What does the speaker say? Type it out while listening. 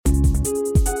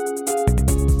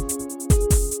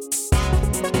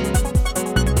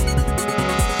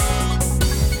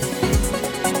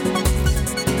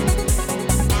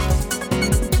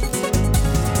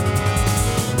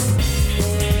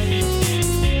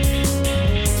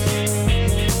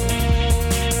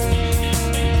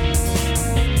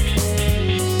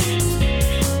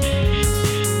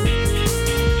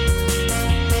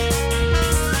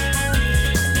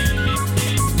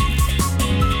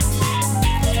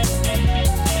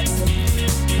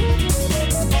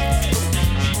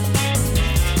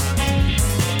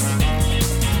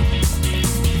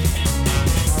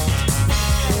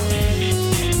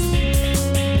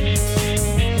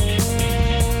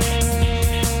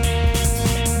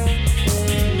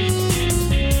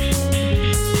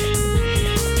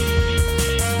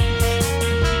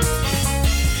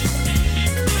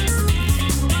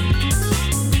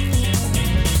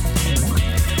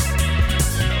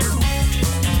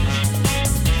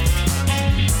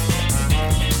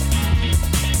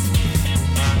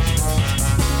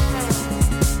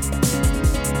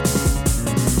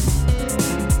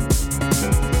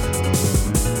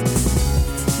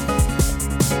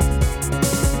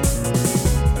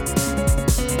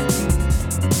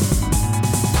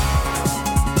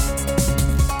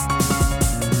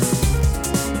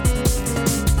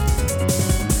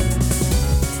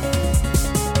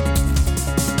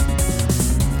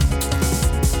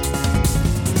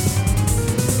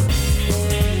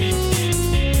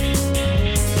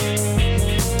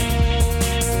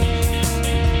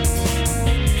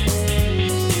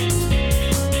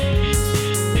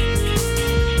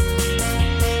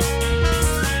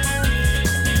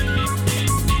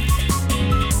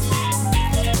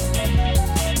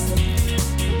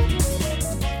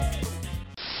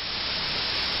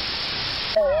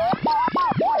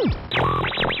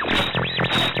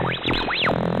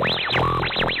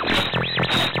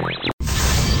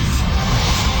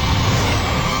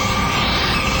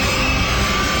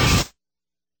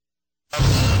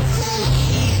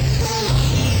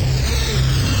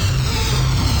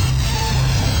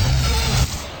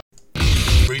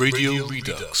Radio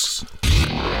Redux.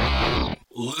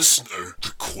 Listener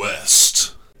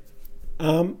request.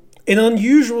 In an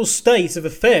unusual state of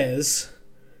affairs,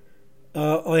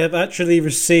 I have actually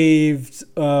received,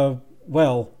 a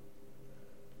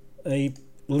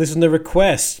listener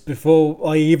request before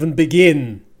I even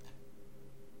begin.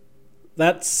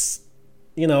 That's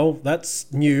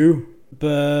new,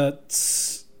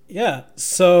 but yeah,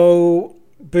 so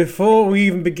before we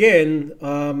even begin,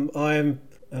 I'm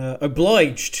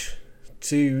obliged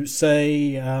to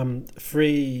say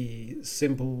 3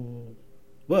 simple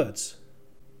words.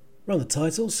 Run the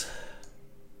titles.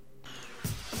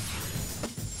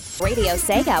 Radio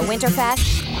Sega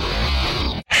Winterfest.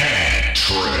 Hat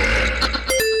Trick.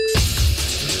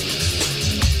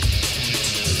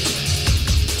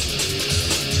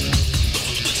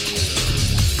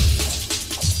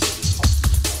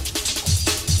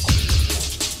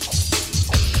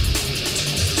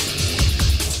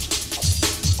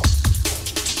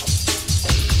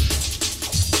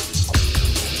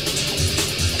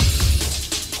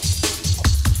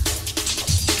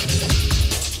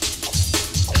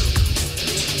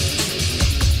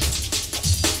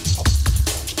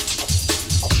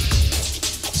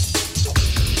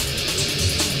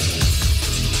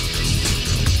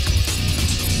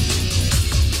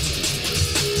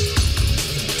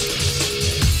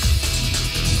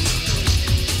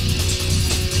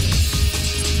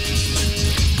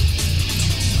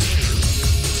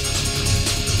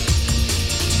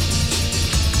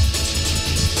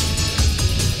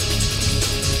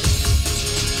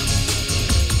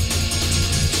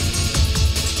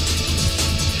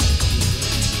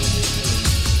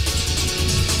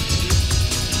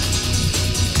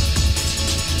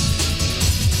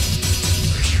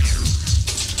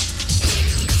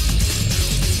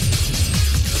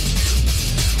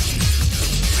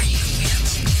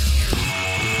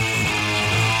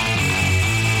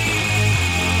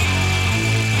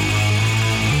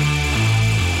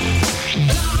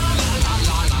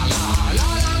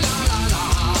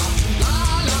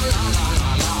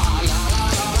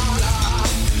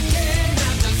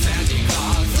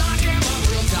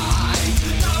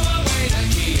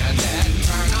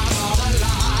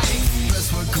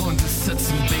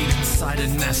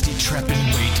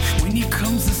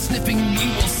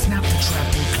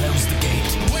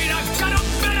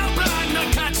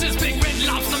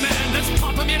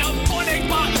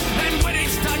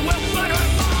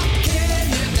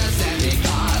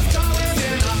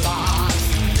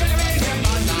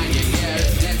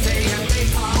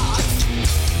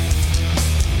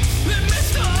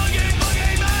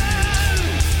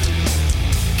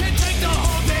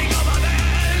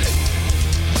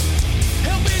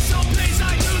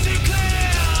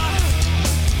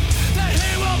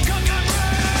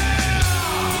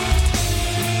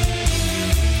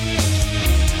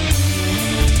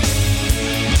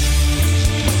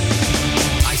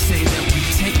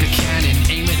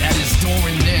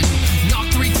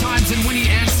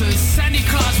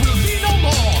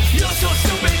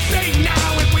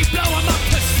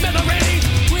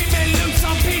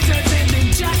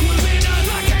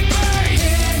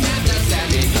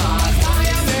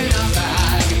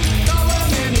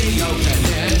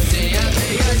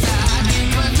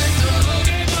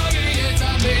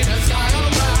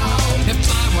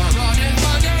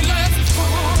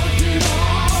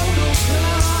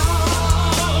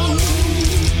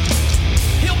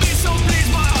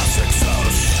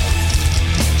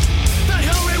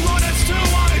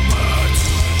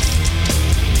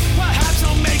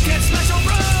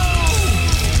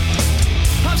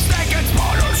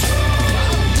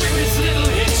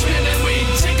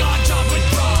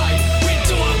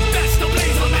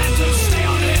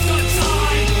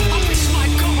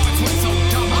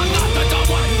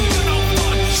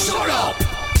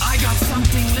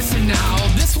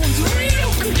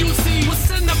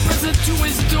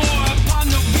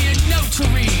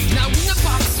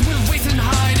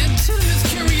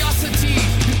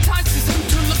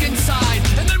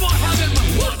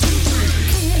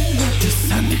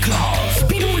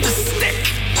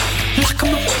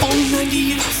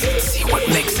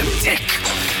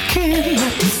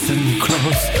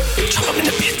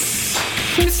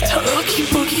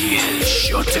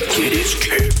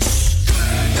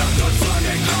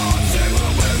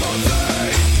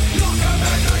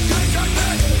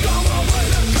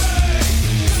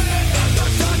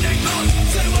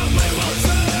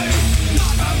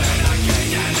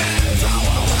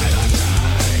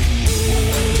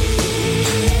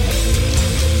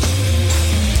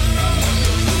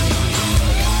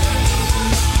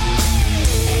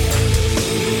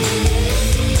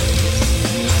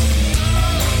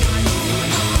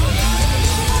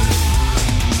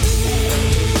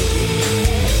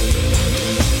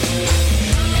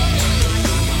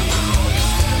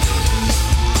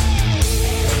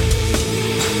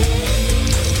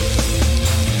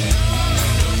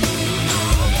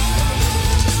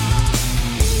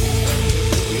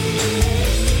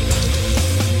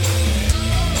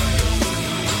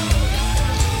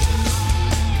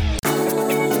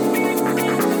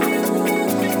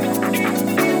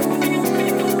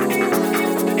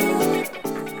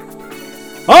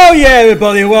 Oh yeah,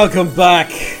 everybody, welcome back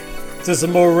to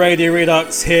some more Radio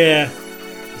Redux here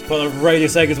as part of Radio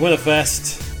Sega's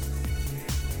Winterfest.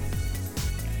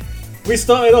 We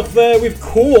started off there with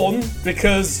Korn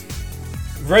because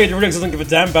Radio Redux doesn't give a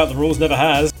damn about the rules, never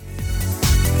has.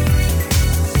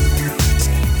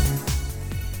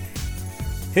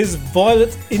 Here's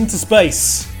Violet into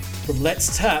Space from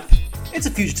Let's Tap. It's a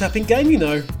future tapping game, you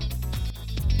know.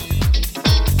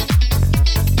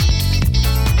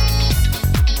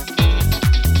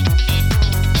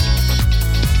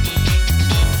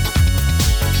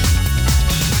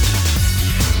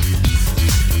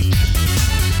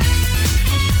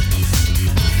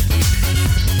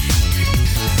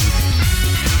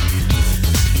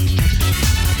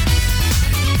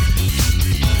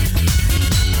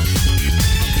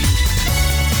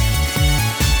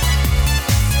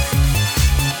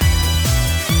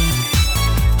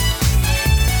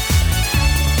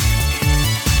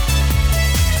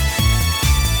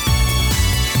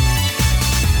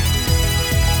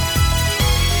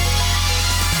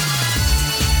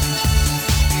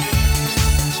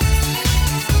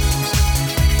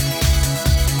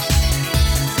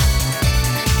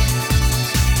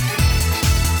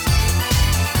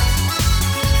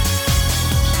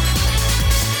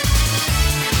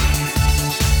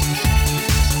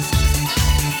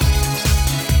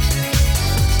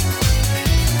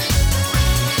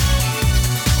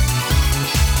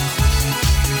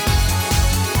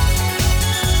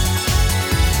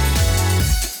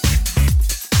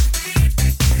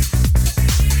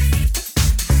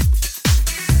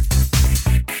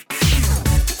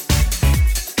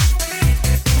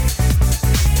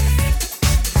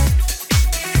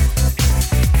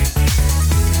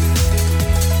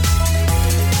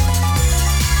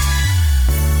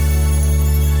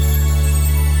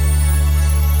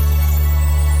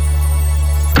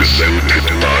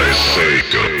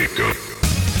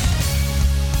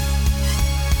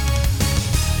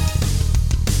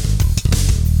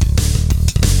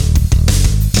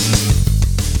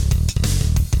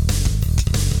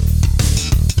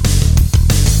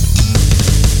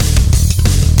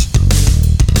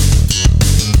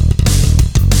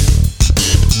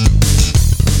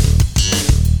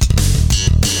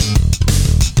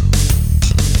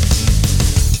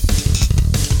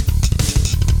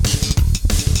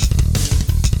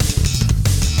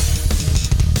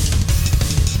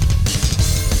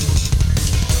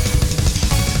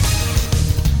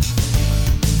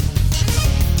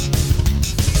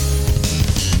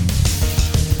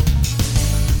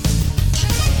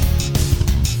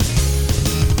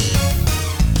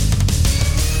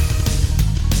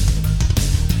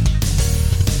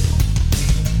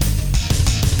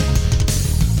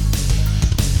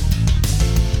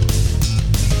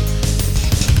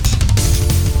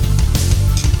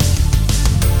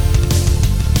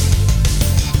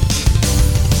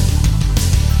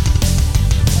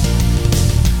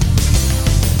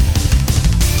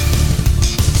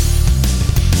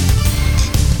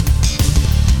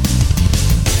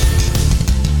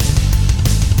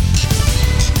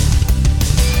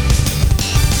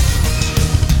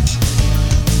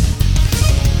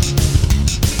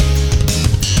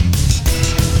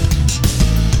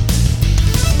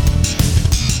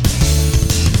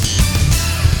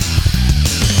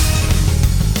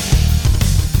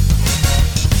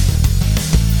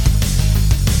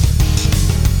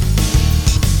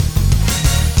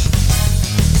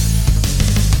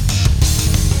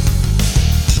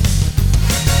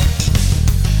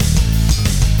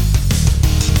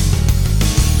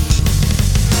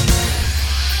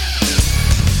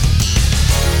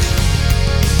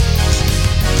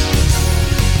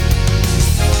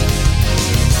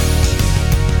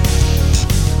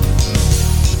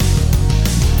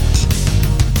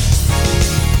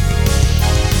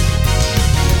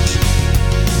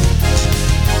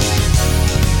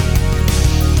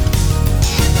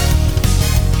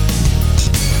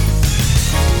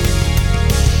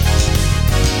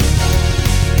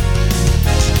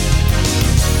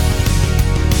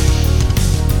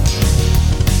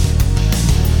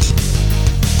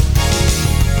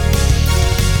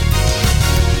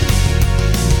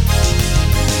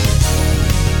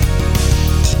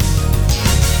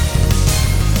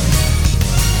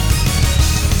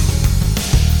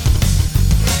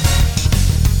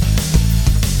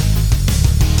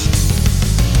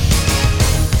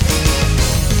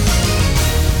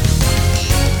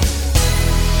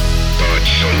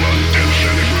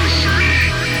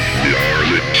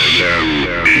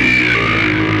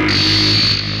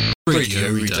 Radio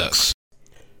Redux.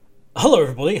 Hello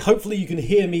everybody, hopefully you can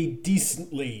hear me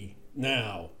decently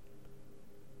now.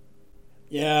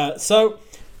 Yeah, so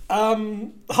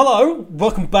Hello,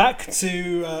 welcome back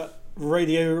to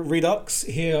Radio Redux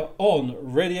here on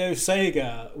Radio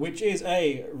Sega, which is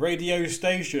a radio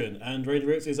station, and Radio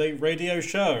Redux is a radio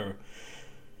show.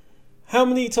 How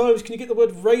many times can you get the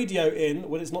word radio in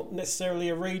when it's not necessarily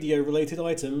a radio-related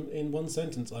item in one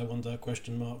sentence, I wonder,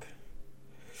 question mark.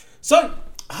 So,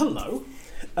 hello.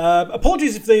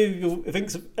 Apologies if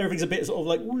everything's a bit sort of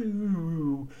like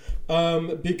woo,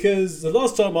 because the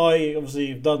last time I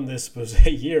obviously done this was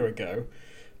a year ago,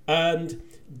 and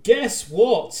guess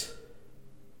what?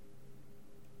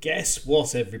 Guess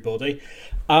what, everybody?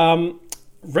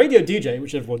 Radio DJ,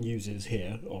 which everyone uses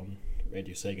here on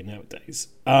Radio Sega nowadays,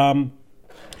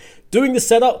 doing the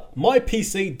setup, my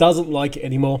PC doesn't like it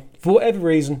anymore for whatever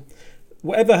reason.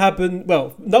 Whatever happened,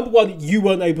 well, number one, you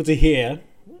weren't able to hear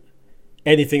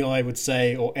anything I would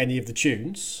say or any of the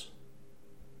tunes.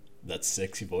 That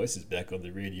sexy voice is back on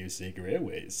the Radio Sega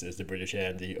airways, says the British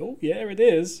Andy. Oh yeah, it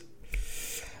is.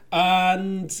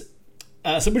 And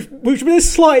so which would be a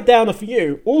slight downer for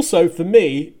you. Also for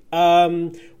me,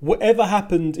 whatever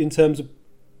happened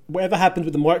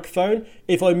with the microphone,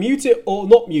 if I mute it or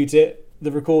not mute it,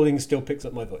 the recording still picks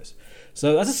up my voice.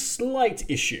 So that's a slight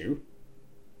issue.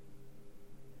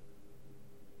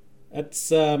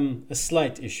 That's a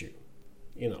slight issue.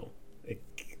 You know,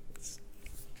 it's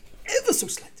ever so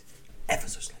slight.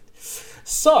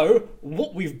 So,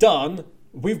 what we've done,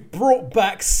 we've brought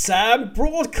back Sam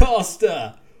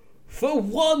Broadcaster. For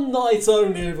one night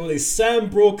only, everybody, Sam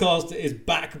Broadcaster is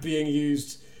back being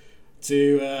used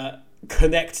to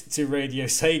connect to Radio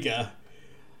Sega.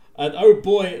 And oh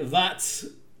boy, that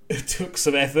took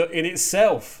some effort in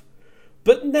itself.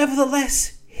 But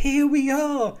nevertheless, here we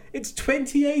are. It's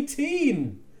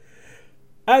 2018.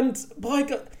 And by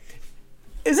God,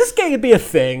 is this going to be a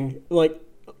thing? Like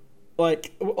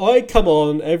I come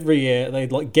on every year.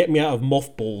 They'd like get me out of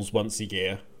mothballs once a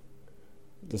year.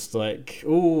 Just like,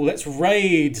 oh, let's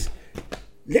raid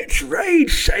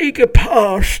Sega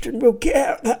Past, and we'll get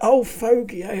out that old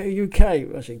fogey UK.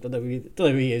 Actually, don't know who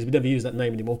he is. We never use that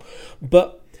name anymore.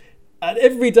 But and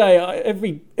every day, I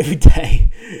mean, every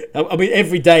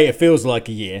day it feels like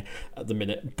a year at the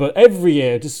minute. But every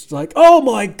year, just like, oh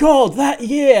my God, that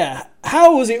year,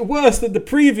 how was it worse than the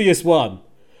previous one?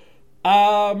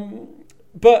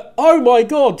 But oh my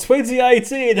God,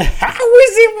 2018, how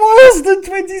is it worse than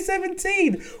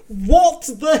 2017? What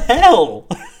the hell?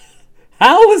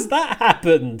 How has that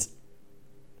happened?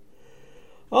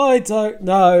 I don't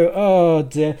know. Oh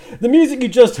dear. The music you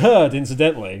just heard,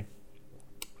 incidentally,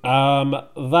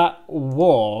 that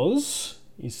was,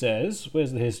 he says,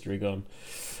 where's the history gone?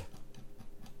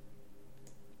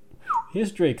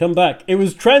 History, come back. It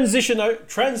was Transition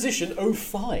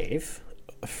 05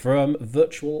 from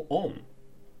Virtual On.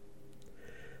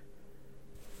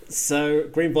 So,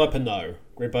 Green Viper, no.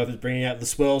 Green Viper's bringing out the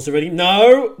swirls already.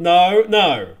 No.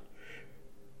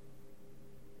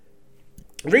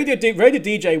 Radio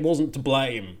DJ wasn't to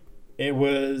blame. It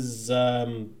was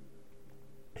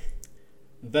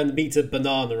Vanmita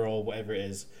Banana or whatever it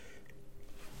is.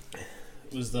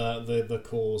 It was the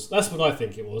cause. That's what I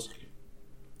think it was.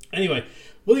 Anyway,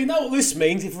 well, you know what this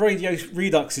means if Radio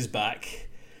Redux is back.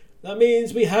 That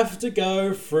means we have to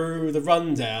go through the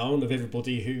rundown of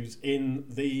everybody who's in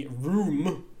the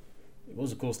room. It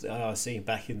was, of course, the IRC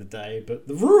back in the day, but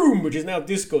the room, which is now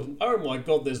Discord. Oh my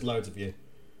God, there's loads of you.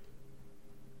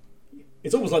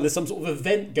 It's almost like there's some sort of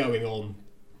event going on.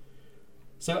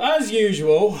 So, as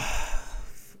usual...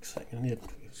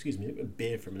 Excuse me, a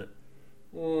beer for a minute.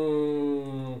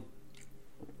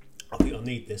 I think I'll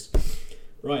need this.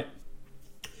 Right.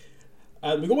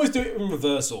 And we can always do it in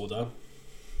reverse order.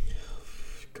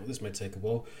 God, this may take a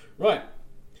while. Right.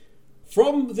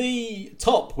 From the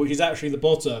top, which is actually the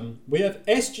bottom, we have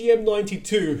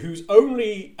SGM92, who's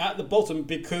only at the bottom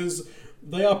because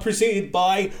they are preceded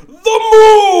by the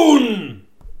moon!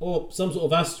 Or some sort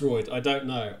of asteroid, I don't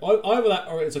know. Either that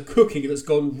or it's a cookie that's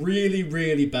gone really,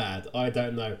 really bad. I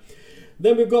don't know.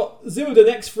 Then we've got Zilden,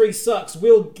 X3 Sucks,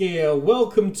 Will Gear,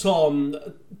 Welcome Tom,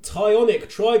 Tyonic,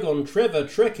 Trigon, Trevor,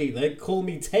 Trekkie, they call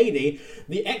me Taney,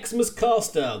 the Xmas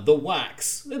Caster, The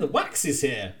Wax. The Wax is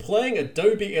here, playing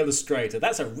Adobe Illustrator.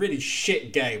 That's a really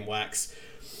shit game, Wax.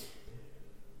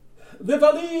 The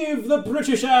Believe the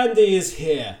British Andy is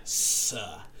here,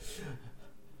 sir.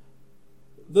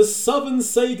 The Southern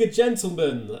Sega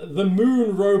Gentleman, the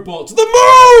Moon Robot, the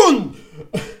Moon!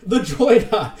 The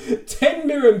Droider,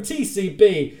 Tenmirum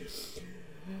TCB,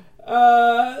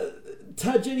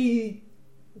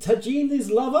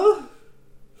 Tajini's Lover?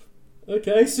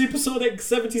 Okay, Supersonic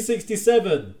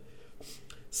 7067,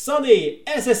 Sunny,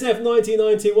 SSF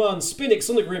 1991, Spinnick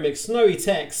Sonic Remix, Snowy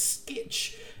Tech,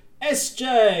 Skitch,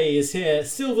 SJ is here.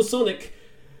 Silver Sonic.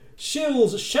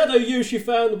 Shills. Shadow Yoshi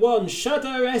found 1.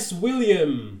 Shadow S.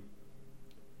 William.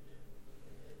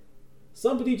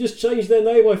 Somebody just changed their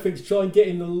name, I think, to try and get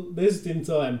in the list in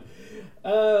time.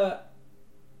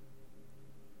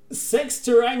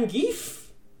 Sexterangif?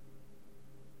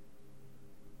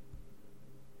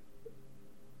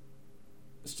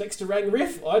 Sexterang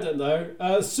Riff? I don't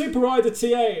know. Super Rider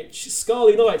TH,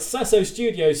 Scarly Knight, Sasso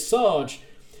Studios, Sarge,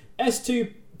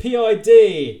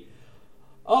 S2PID,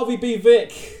 RVB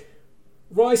Vic,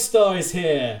 Rystar is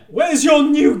here. Where's your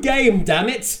new game, damn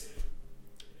it?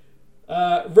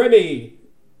 Remy,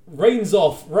 Rains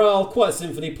Off, Ral, Quiet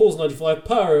Symphony, Pause 95,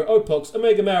 Pyro, Opox,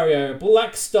 Omega Mario,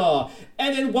 Black Star,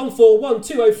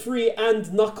 NN141203,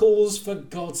 and Knuckles, for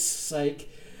God's sake.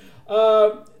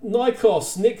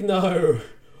 Nikos, Nick No,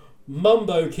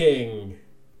 Mumbo King.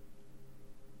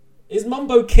 Is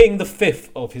Mumbo King the 5th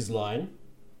of his line?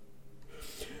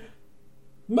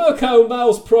 Mirko,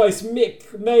 Miles Price,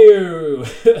 Mick, Mayu,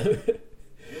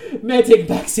 Medic,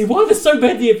 Baxi. Why are there so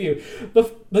many of you?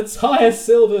 Matthias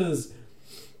Silvers,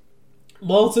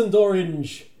 Martin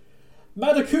Dorange,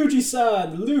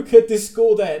 Madakuji-san, Luca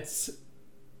Discordet,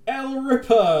 El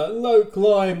Ripper, Loke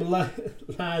Lime,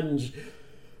 Lange,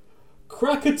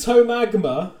 Krakatoa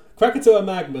Magma,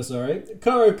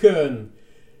 Karo-kun,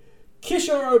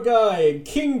 Kishore Guy,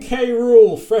 King K.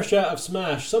 Rule, fresh out of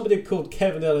Smash, somebody called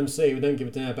Kevin LMC, we don't give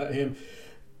a damn about him,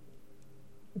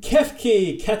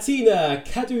 Kefki, Katina,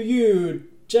 Kaduyu,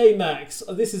 J-Max.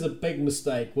 Oh, this is a big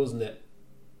mistake, wasn't it?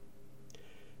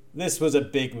 This was a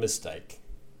big mistake.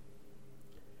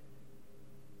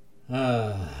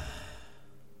 Oh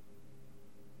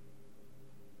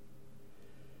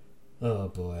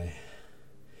boy.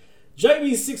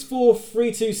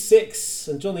 Jamie64326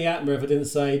 and Johnny Atmer, if I didn't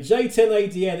say.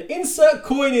 J10ADN. Insert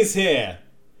Coin is here.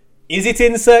 Is it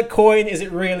Insert Coin? Is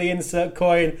it really Insert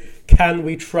Coin? Can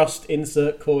we trust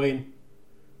Insert Coin?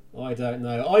 I don't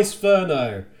know.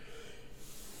 Iceferno.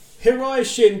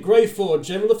 Hiraishin, Greyford,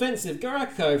 General Offensive,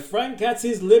 Garako, Frank at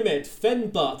his limit,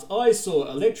 Fenbutt, Eyesore,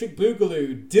 Electric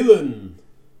Boogaloo, Dylan.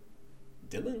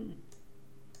 Dylan?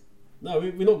 No,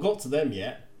 we've not got to them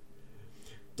yet.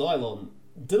 Dylon,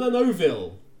 Dylan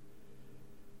Oville,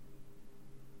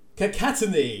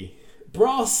 Kakatani,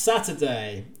 Brass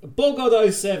Saturday,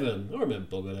 Bogod 07, I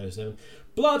remember Bogod 07,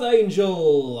 Blood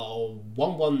Angel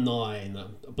 119,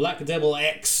 Black Devil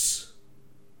X,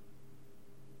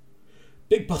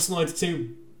 Big Bus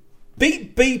 92,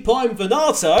 Beat Pime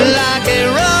Venato, like a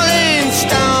Rolling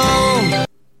Stone.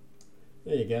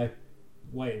 There you go,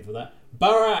 waiting for that.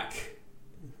 Barack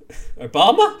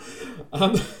Obama.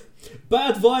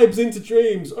 Bad Vibes into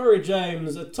Dreams, Ori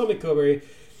James, Atomic Aubrey,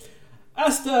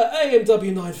 Asta,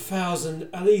 AMW 9000,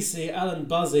 Alice, Alan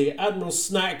Buzzy, Admiral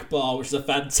Snack Bar, which is a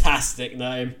fantastic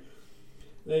name.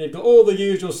 Then you've got all the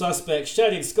usual suspects: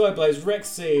 Shading, Skyblaze,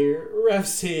 Rexy,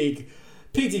 Ravsig,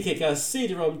 PT Kicker,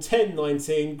 CD-ROM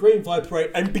 1019, Green Viper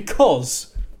 8, and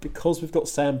because we've got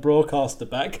Sam Broadcaster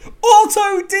back,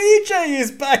 Auto DJ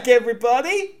is back,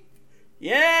 everybody!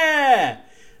 Yeah!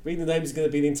 Reading the names is going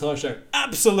to be the entire show.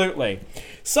 Absolutely.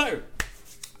 So,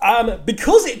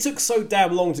 because it took so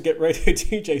damn long to get Radio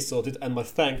DJ sorted, and my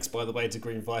thanks, by the way, to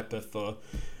Green Viper for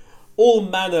all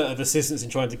manner of assistance in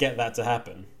trying to get that to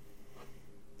happen,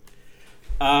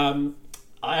 I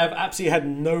have absolutely had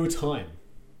no time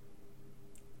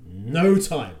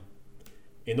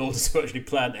in order to actually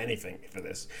plan anything for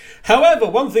this. However,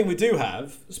 one thing we do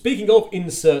have, speaking of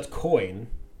Insert Coin,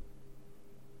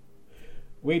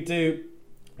 we do...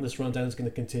 This rundown is going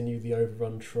to continue the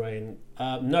overrun train.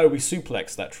 No, we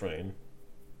suplex that train.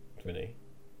 Really?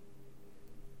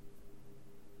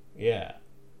 Yeah.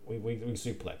 We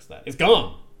suplex that. It's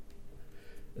gone!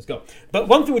 It's gone. But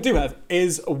one thing we do have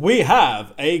is we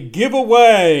have a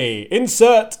giveaway.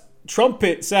 Insert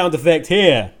trumpet sound effect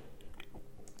here.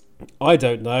 I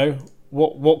don't know.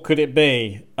 What could it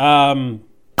be? I'm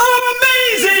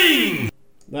amazing!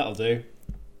 That'll do.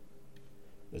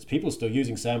 There's people still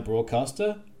using Sam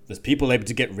Broadcaster. There's people able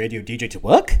to get Radio DJ to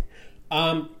work.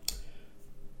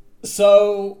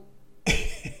 So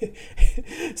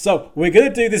we're going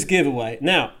to do this giveaway.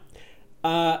 Now,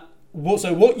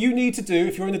 what you need to do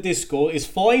if you're in the Discord is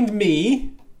find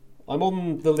me. I'm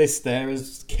on the list there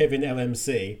as Kevin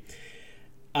LMC.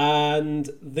 And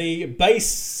the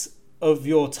base of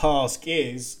your task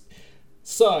is...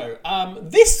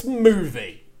 this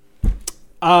movie...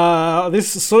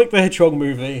 this Sonic the Hedgehog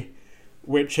movie,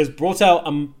 which has brought out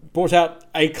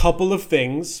a couple of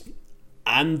things,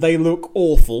 and they look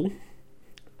awful.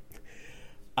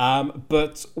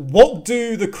 But what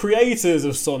do the creators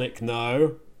of Sonic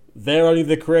know? They're only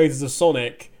the creators of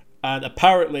Sonic, and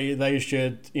apparently they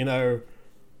should,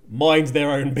 mind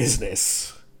their own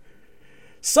business.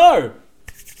 So,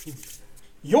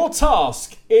 your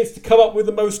task is to come up with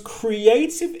the most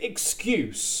creative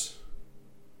excuse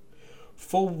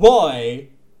for why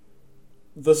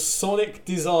the Sonic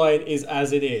design is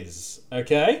as it is,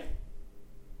 okay?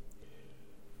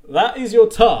 That is your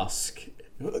task.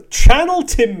 Channel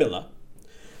Tim Miller,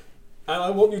 and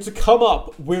I want you to come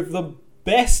up with the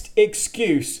best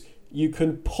excuse you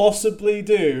can possibly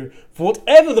do for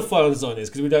whatever the final design is,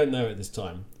 because we don't know at this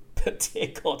time. But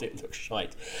dear God, it looks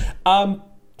shite. That's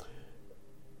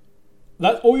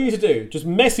all you need to do. Just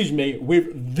message me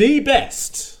with the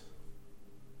best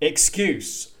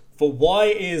excuse for why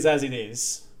it is as it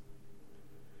is.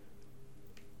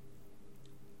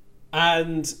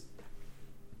 And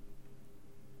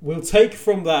we'll take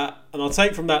from that, and I'll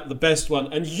take from that the best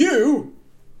one. And you,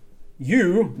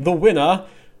 the winner,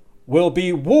 will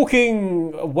be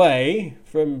walking away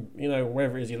from,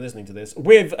 wherever it is you're listening to this,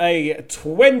 with a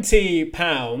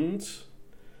 £20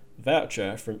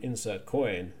 voucher from Insert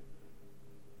Coin.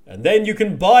 And then you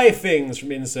can buy things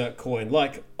from Insert Coin,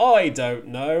 like, I don't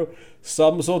know,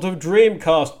 some sort of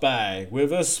Dreamcast bag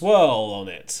with a swirl on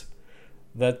it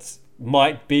that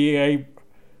might be a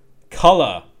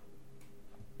colour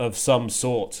of some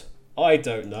sort. I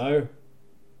don't know.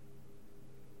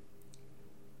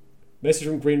 Message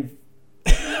from Green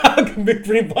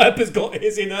Green Viper's got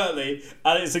his in early,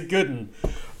 and it's a good one.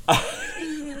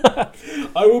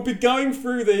 I will be going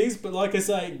through these, but like I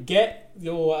say, get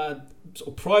your sort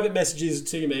of private messages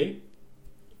to me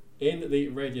in the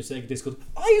Radio Sega Discord.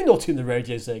 Are you not in the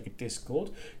Radio Sega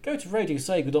Discord? Go to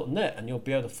radiosega.net and you'll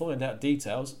be able to find out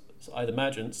details, I'd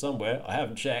imagine, somewhere, I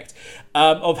haven't checked,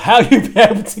 of how you'll be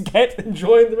able to get and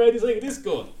join the Radio Sega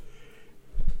Discord.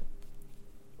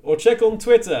 Or check on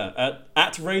Twitter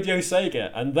at Radio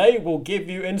Sega, and they will give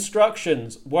you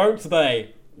instructions, won't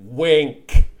they?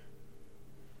 Wink.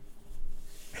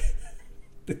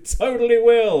 They totally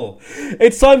will.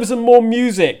 It's time for some more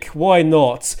music. Why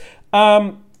not?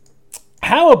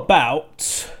 How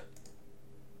about...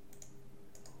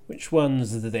 Which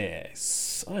one's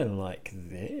this? I like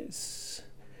this.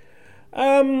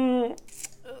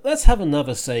 Let's have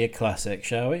another Sega classic,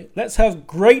 shall we? Let's have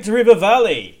Great River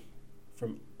Valley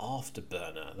from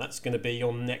Afterburner. That's going to be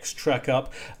your next track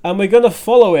up. And we're going to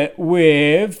follow it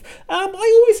with... I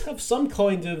always have some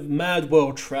kind of Mad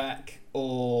World track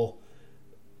or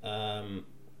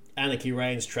Anarchy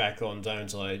Reigns track on,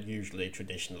 don't I? Usually,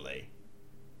 traditionally.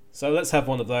 So let's have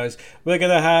one of those. We're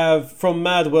going to have from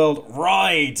Mad World,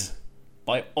 Ride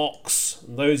by Ox.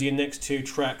 Those are your next two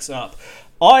tracks up.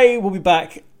 I will be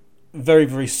back very,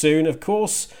 very soon, of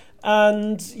course.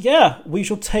 And yeah, we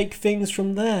shall take things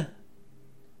from there.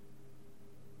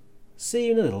 See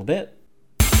you in a little bit.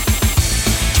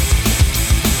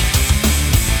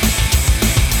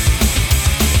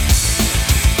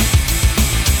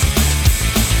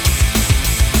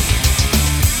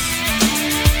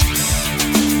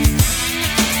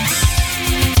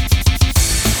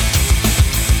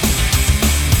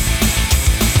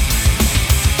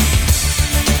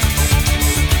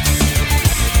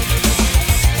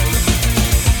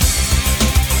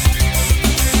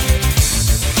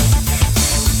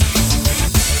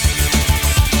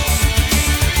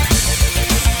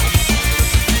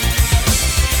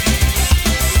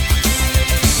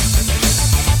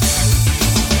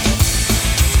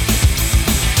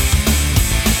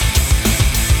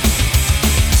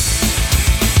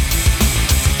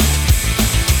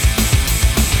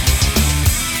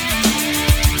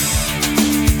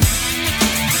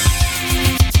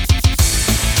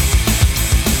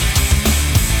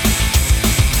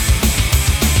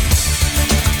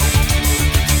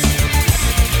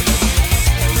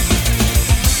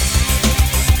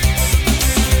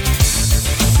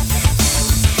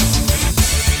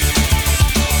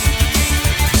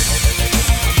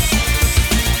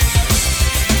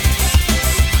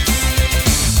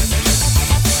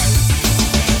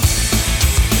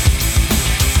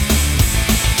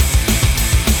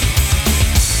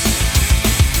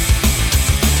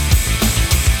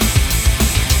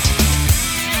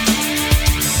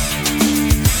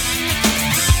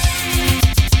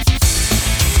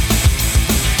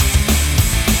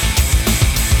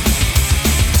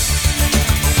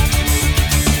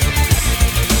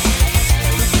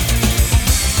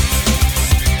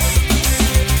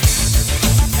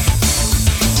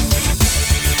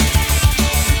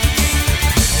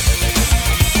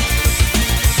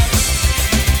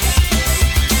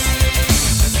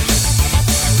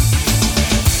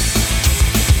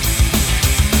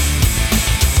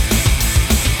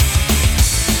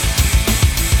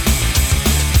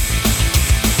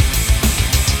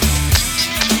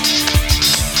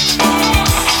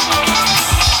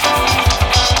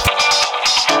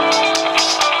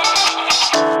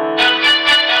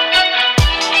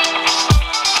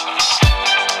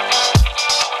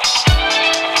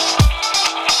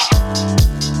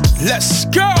 Let's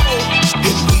go. And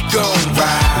we gon'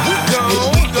 ride. We gon'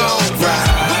 ride.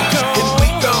 And we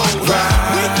gon'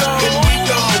 ride. And we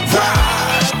gon'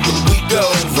 ride. And we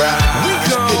gon' ride. We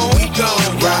gon'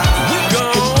 ride. We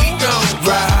gon'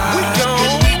 ride. We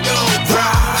gon'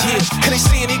 ride. Yeah, and they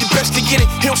saying he the best to get it.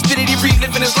 He don't spit it, he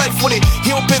reliving his life with it.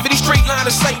 He don't pivot, he straight line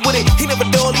of sight with it. He never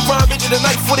dull, he rhyme into the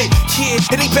knife with it. Yeah,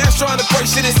 and he pass trying to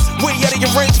price it. It's way out of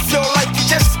your range. You feel like you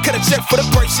just cut a check for the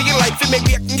price of your life. And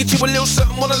maybe I can get you a little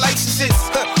something on the licenses.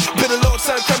 Been a long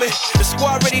time coming. The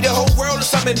squad ready, the whole world is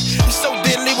something. He's so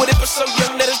deadly with it, but so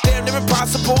young that it's damn near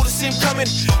impossible to see him coming.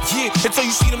 Yeah, until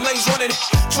you see them lanes running,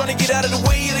 trying to get out of the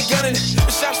way of the gunning.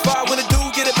 The shots fired when the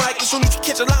dude get it, Mike. As soon as you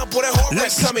catch a line, boy, that hard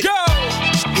race coming. Go!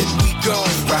 And we gon'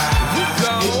 ride. We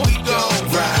gon'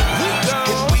 ride.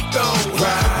 And we gon'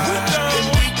 ride. And we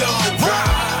gon'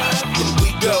 ride. And we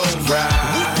gon' ride.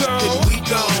 And we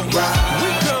gon' ride.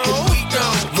 And we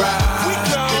gon' ride.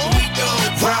 And we gon'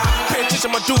 ride. Pay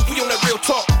attention, my dude, we on that real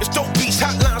talk. It's dope beats,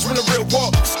 hot lines, run the real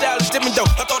walk. The style is different though,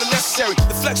 I thought it necessary.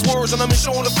 The flex words on them and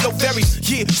showing the flow varies.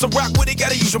 Yeah, so rock with it,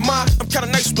 gotta use your mind. I'm kinda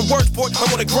nice with the words, boy,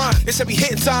 I'm on the grind. It's every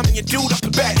hitting time and your dude up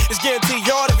and back. It's guaranteed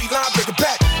y'all every line, break it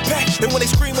back. And when they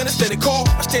scream and it's then they call,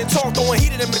 I stand tall, throwing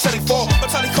heat at them until they fall.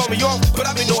 Until they call me off, but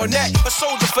I've been doing that. A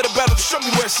soldier for the battle to show me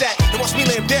where it's at. And watch me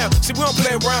lay him down. See, we don't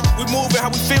play around. We move it how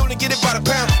we feel and get it by the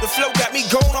pound. The flow got me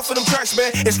going off of them tracks,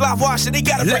 man. It's live watch and they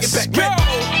gotta bring it back. Go!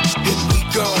 And we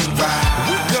gon' ride.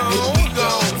 We gon'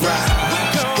 ride.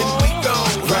 And we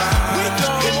gon' ride.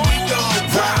 And we gon'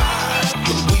 ride.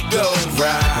 And we gon'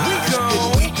 ride.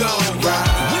 And we gon' ride.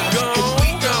 And we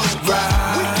gon' ride.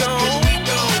 And we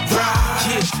gon' ride.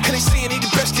 Yeah, and they saying he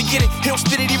the best to get it. He don't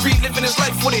spit it, he reliving his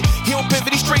life with it. He don't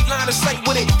pivot, he straight line of sight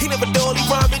with it. He never dull, he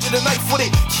rhyme into the knife with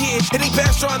it. Yeah, and he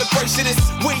pass trying to price it. It's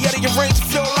way out of your range. You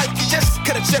feel like you just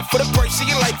cut a check for the price of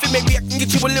your life. And maybe I can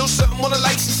get you a little something on the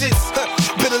licenses.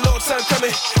 Been a long time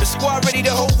coming. The squad ready,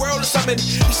 the whole world is something.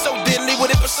 He's so deadly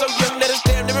with it, but so young that it's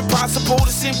damn near impossible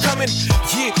to see him coming.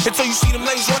 Yeah, until you see them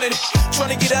lanes running,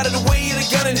 trying to get out of the way of the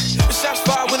gunning. The shots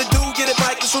fired when the dude get it,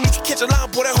 Mike. As soon as you catch a line,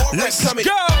 boy, that hard race coming.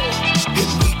 Go! And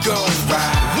we gon'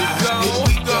 ride. And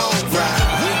we gon' ride.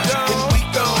 And we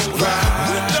gon' ride.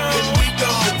 And we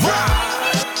gon' ride.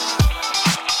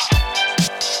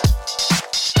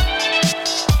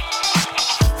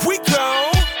 We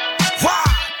gon'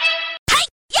 ride. Hey,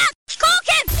 yeah,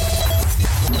 Squawkin'!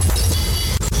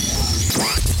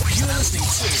 You're listening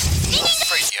to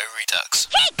Radio Redux.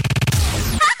 Hey!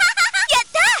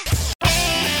 Yatta!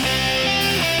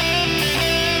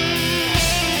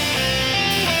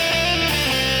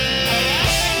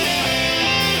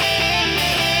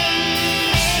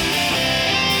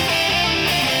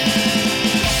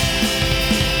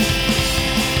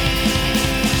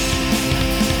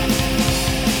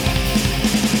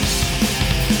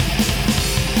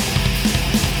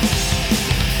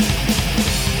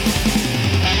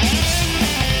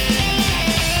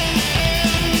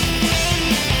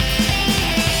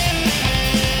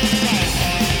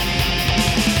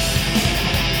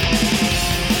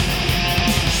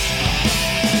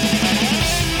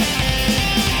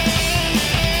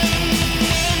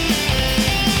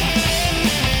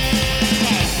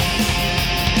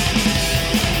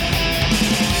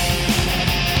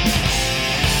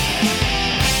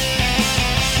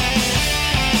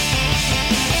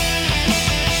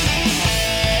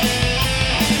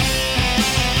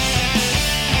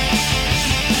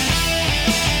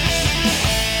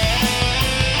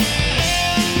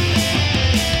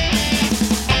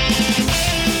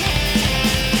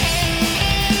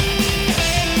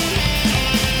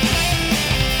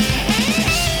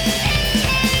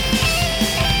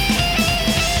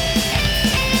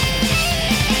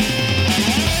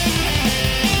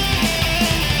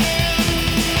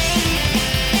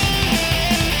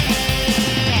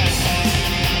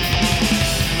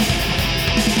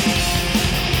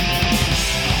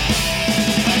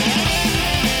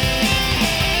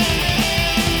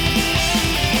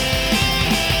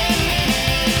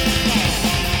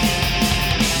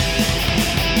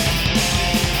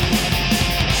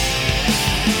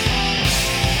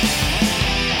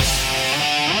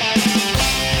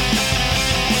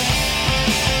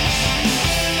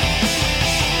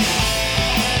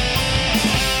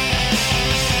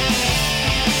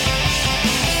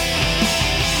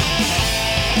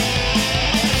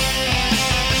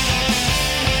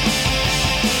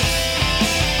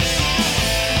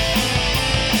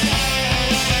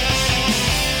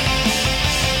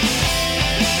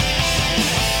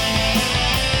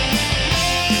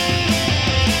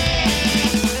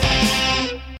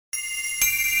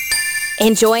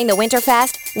 Enjoying the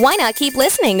Winterfest? Why not keep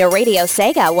listening to Radio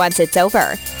Sega once it's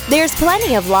over? There's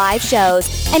plenty of live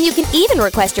shows, and you can even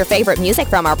request your favorite music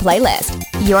from our playlist.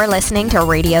 You're listening to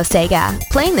Radio Sega,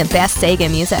 playing the best Sega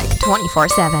music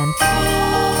 24/7.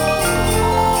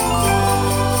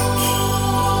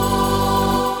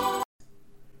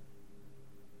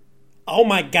 Oh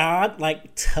my god,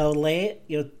 like totally,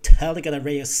 you're totally gonna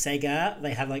Radio Sega.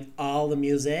 They have like all the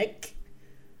music.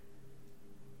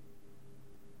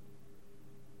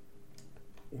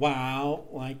 Wow,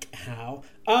 like how?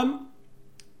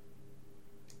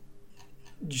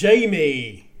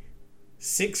 Jamie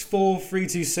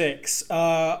 64326.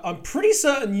 I'm pretty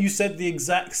certain you said the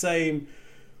exact same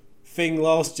thing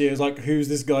last year. It's like, who's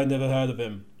this guy? Never heard of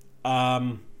him.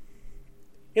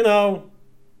 You know,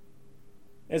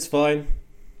 it's fine.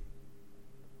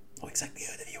 Not exactly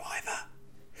heard of you either.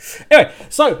 Anyway,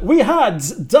 so we had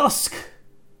Dusk,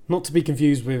 not to be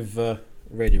confused with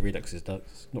Radio Redux's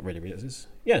Dusk. Not Radio Redux's.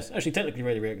 Yes, actually, technically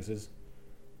Radio Redux's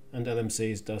and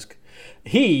LMC's Dusk.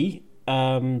 He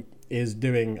is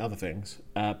doing other things,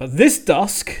 but this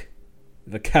Dusk,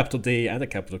 with a capital D and a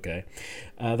capital K,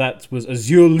 that was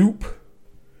Azure Loop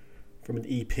from an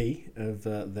EP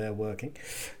of their working.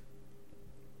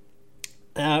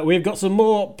 We've got some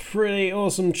more pretty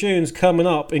awesome tunes coming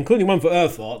up, including one for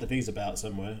Earthart, if he's about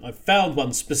somewhere. I found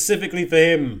one specifically for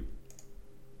him.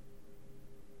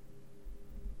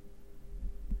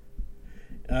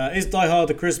 Is Die Hard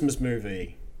a Christmas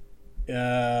movie?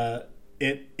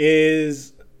 It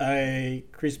is a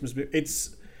Christmas movie.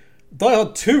 It's Die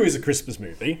Hard 2 is a Christmas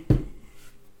movie,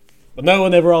 but no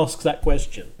one ever asks that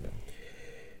question.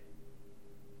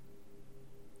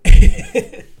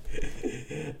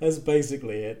 That's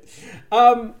basically it.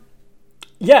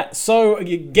 Yeah, so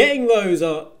getting those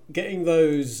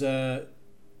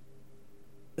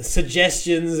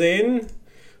suggestions in.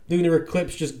 Lunar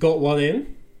Eclipse just got one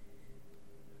in.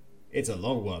 It's a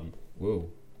long one.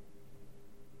 Whoa.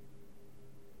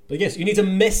 But yes, you need to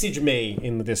message me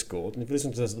in the Discord. And if you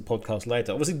listen to this on the podcast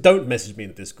later, obviously don't message me in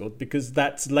the Discord because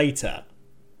that's later.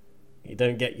 You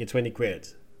don't get your 20 quid.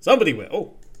 Somebody will.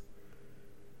 Oh.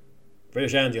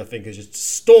 British Andy, I think, has just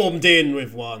stormed in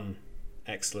with one.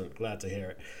 Excellent. Glad to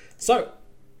hear it. So,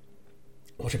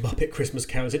 watch a Muppet Christmas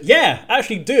Carol. Yeah,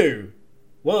 actually do.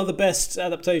 One of the best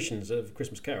adaptations of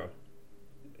Christmas Carol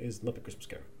is Muppet Christmas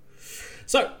Carol.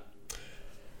 So,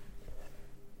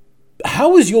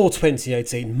 how was your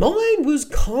 2018? Mine was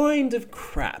kind of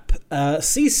crap.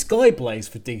 See Skyblaze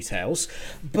for details.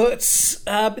 But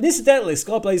incidentally,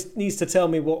 Skyblaze needs to tell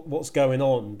me what's going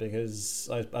on because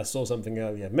I saw something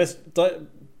earlier.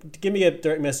 Give me a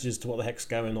direct message as to what the heck's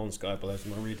going on, Skyblaze,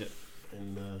 and I'll read it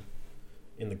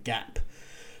in the gap.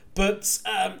 But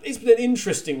it's been an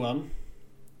interesting one.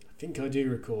 I think I do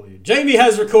recall you. Jamie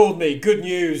has recalled me. Good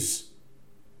news.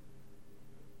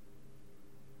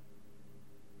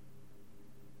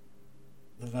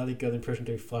 The Valley Gun impression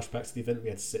doing flashbacks to the event we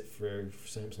had to sit through for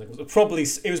Samsung. It was probably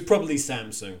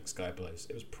Samsung, Skyblaze.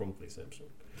 It was probably Samsung.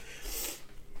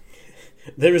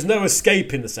 There is no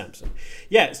escape in the Samsung.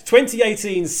 Yeah, it's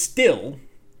 2018 still.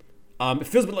 It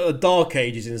feels a bit like the Dark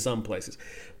Ages in some places.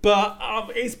 But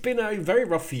it's been a very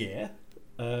rough year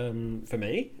for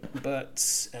me.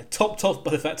 But topped off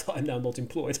by the fact that I'm now not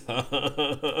employed. But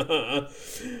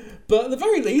at the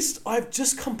very least, I've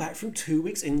just come back from 2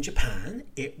 weeks in Japan.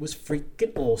 It was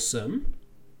freaking awesome.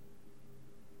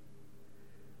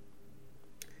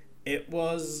 It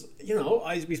was,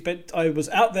 I was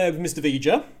out there with Mr.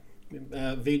 Vija.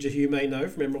 Vija, who you may know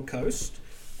from Emerald Coast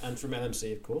and from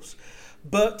LMC, of course.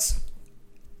 But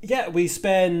yeah, we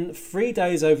spent 3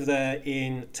 days over there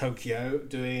in Tokyo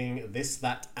doing this,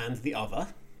 that, and the other.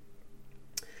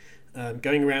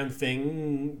 Going around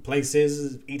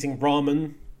places, eating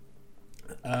ramen,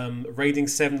 raiding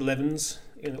 7-Elevens,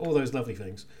 all those lovely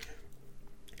things.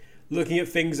 Looking at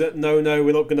things that no,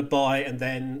 we're not going to buy, and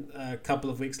then a couple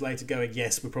of weeks later going,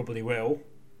 yes, we probably will.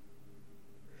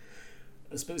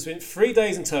 So we spent 3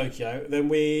 days in Tokyo, then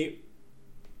we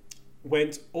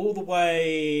went all the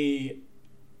way,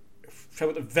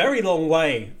 travelled a very long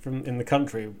way from in the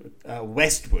country,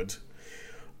 westward,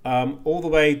 all the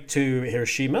way to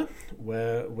Hiroshima,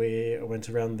 where we went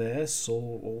around there, saw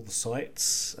all the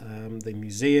sights, the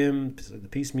museum, the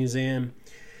Peace Museum,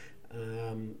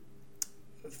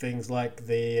 things like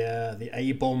the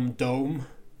A-bomb dome,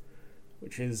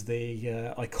 which is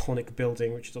the iconic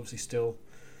building, which is obviously still,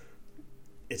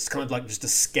 it's kind of like just a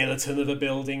skeleton of a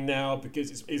building now,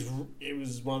 because it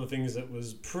was one of the things that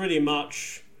was pretty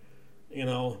much,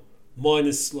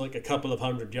 minus like a couple of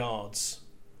 100 yards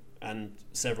and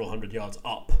several 100 yards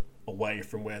up away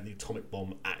from where the atomic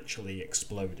bomb actually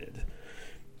exploded.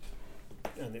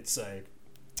 and it's a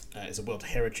World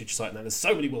Heritage Site now. There's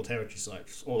so many World Heritage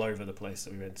Sites all over the place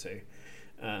that we went to.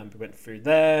 We went through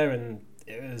there, and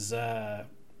it was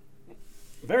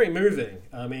very moving.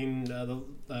 I mean,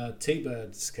 the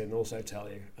T-Birds can also tell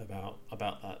you about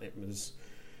that.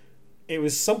 It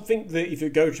was something that if you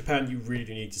go to Japan, you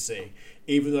really need to see,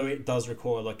 even though it does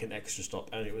require like an extra stop,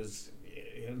 and it was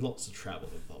lots of travel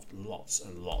involved, lots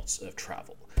and lots of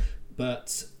travel.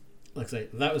 But like I say,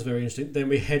 that was very interesting. Then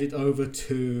we headed over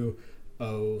to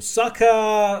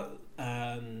Osaka,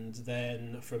 and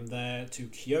then from there to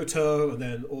Kyoto, and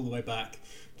then all the way back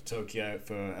to Tokyo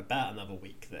for about another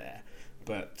week there.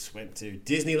 But went to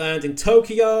Disneyland in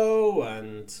Tokyo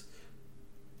and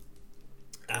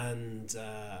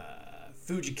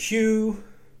Fuji-Q,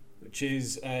 which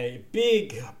is a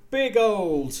big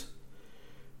old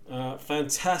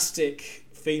fantastic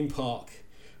theme park,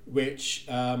 which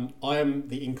I am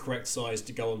the incorrect size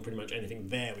to go on pretty much anything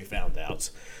there, we found out.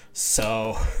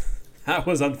 So that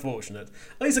was unfortunate.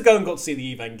 At least I got to see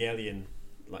the Evangelion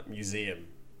museum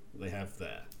they have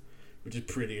there, which is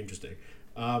pretty interesting.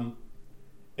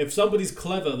 If somebody's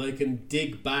clever, they can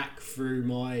dig back through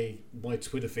my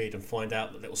Twitter feed and find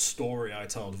out the little story I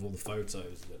told of all the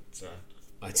photos that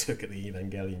I took at the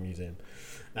Evangelion Museum.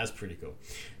 That's pretty cool.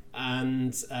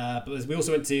 And but we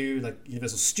also went to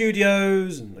Universal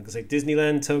Studios and, like I say,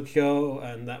 Disneyland Tokyo,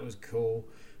 and that was cool.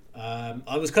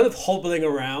 I was kind of hobbling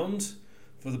around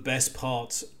for the best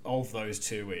part of those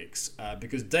 2 weeks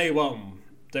because day one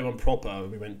proper,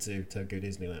 we went to Tokyo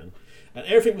Disneyland, and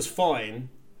everything was fine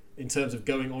in terms of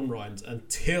going on rides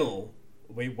until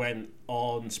we went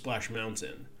on Splash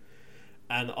Mountain.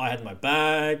 And I had my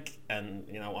bag, and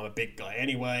I'm a big guy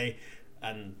anyway,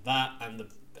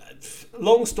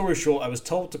 long story short, I was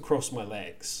told to cross my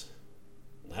legs.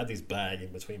 I had this bag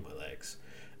in between my legs,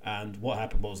 and what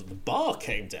happened was that the bar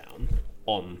came down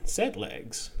on said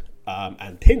legs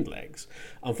and pinned legs.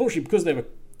 Unfortunately,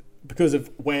 because of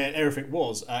where everything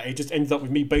was, it just ended up with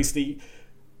me basically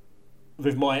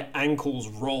with my ankles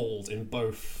rolled in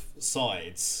both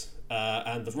sides,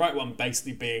 and the right one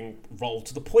basically being rolled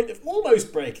to the point of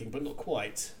almost breaking, but not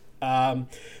quite.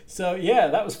 So yeah,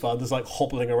 that was fun. Just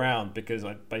hobbling around because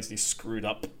I basically screwed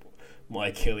up my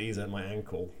Achilles and my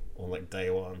ankle on day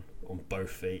one on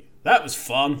both feet. That was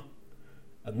fun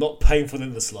and not painful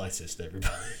in the slightest,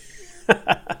 everybody.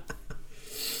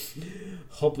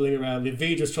 Hobbling around. The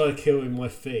Vija's trying to kill me with my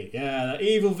feet. Yeah, that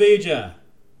evil Vija.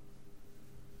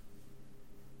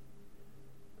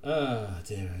 Oh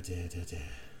dear.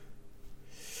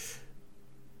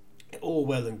 All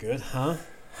well and good, huh?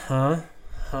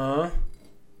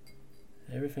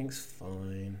 Everything's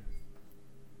fine.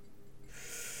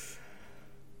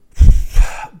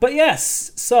 But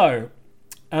yes, so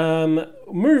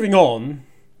moving on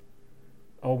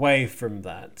away from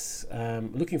that,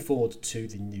 looking forward to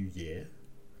the new year.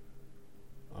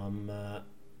 I'm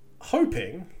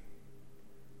hoping,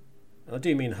 and I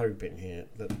do mean hoping here,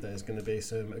 that there's going to be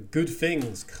some good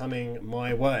things coming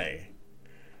my way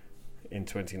in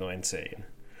 2019.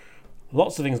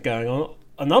 Lots of things going on.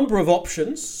 A number of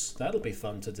options. That'll be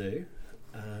fun to do.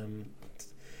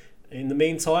 In the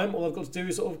meantime, all I've got to do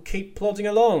is sort of keep plodding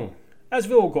along. As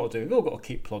we've all got to do. We've all got to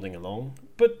keep plodding along.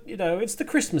 But, it's the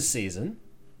Christmas season.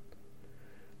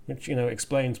 Which,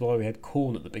 explains why we had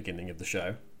corn at the beginning of the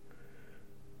show.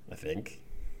 I think.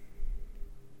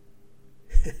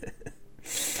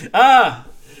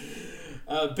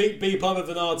 B. Palmer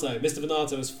Venato. Mr.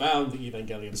 Venato has found the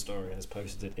Evangelion story and has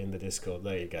posted it in the Discord.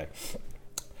 There you go.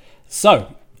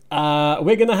 So,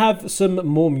 we're going to have some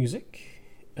more music.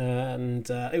 And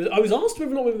I was asked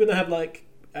whether or not we were going to have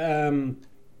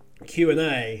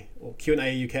Q&A, or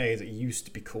Q&A UK as it used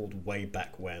to be called way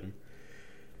back when.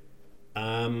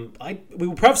 We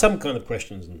will have some kind of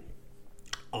questions and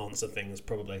answer things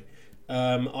probably.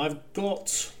 I've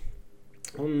got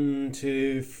 1,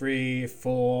 2, 3,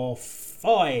 4,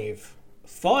 5,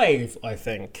 I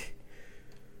think,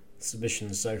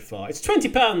 submissions so far. It's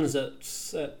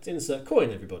 £20 at Insert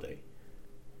Coin, everybody.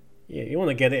 Yeah, you want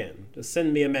to get in? Just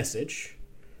send me a message.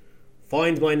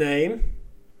 Find my name.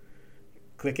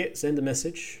 Click it. Send a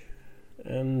message,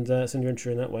 and send your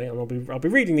entry in that way. And I'll be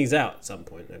reading these out at some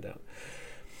point, no doubt.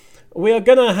 We are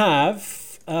gonna have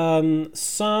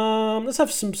some. Let's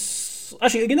have some.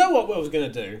 Actually, you know what I was gonna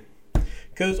do?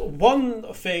 Because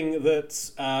one thing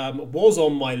that was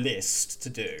on my list to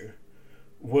do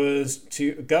was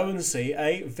to go and see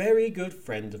a very good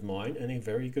friend of mine and a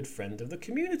very good friend of the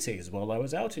community's while I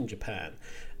was out in Japan.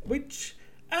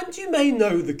 And you may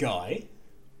know the guy.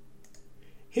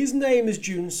 His name is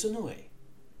Jun Sonoi.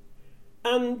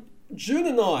 And Jun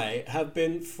and I have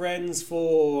been friends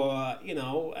for,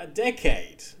 a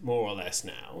decade, more or less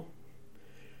now.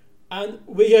 And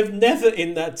we have never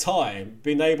in that time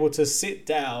been able to sit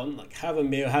down, like have a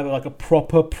meal, have like a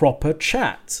proper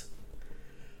chat.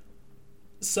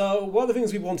 So one of the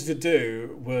things we wanted to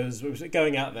do was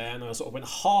going out there, and I sort of went,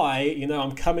 "Hi,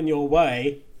 I'm coming your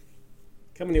way.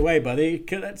 Coming your way, buddy.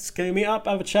 Can we meet up,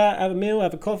 have a chat, have a meal,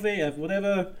 have a coffee, have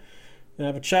whatever,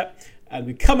 have a chat." And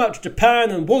we come out to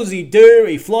Japan, and what does he do?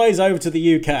 He flies over to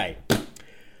the UK.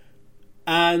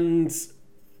 And,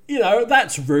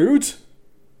 that's rude.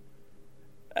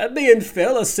 And me and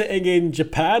Phil are sitting in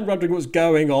Japan wondering what's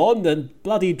going on, and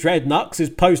bloody Dreadnux is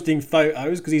posting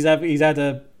photos because he's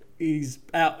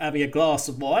out having a glass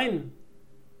of wine.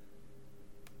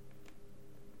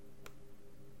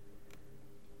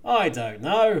 I don't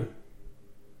know.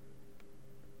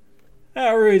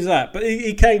 How rude is that? But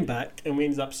he came back, and we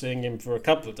ended up seeing him for a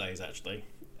couple of days, actually.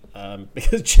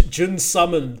 Because Jun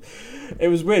summoned... It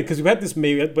was weird, because we had this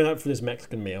meal, we went out for this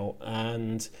Mexican meal,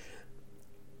 and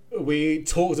we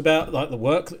talked about like the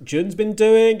work that Jun's been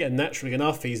doing, and naturally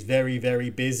enough, he's very, very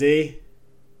busy.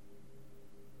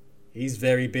 He's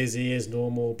very busy as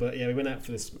normal, but yeah, we went out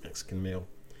for this Mexican meal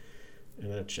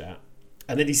and had a chat.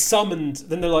 And then he summoned...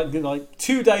 Then they're like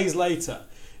 2 days later...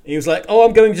 He was like, "Oh,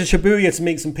 I'm going to Shibuya to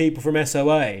meet some people from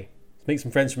SOA, to meet some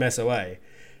friends from SOA,"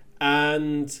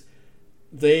 and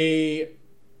I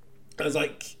was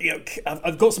like,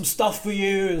 "I've got some stuff for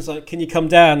you." And it's like, "Can you come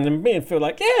down?" And me and Phil were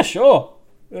like, "Yeah, sure.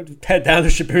 We'll head down to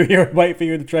Shibuya and wait for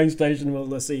you at the train station.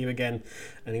 We'll see you again."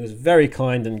 And he was very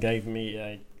kind and gave me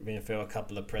and Phil a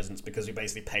couple of presents because we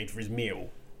basically paid for his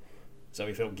meal, so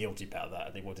we felt guilty about that.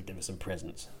 And he wanted to give us some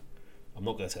presents. I'm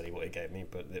not going to tell you what he gave me,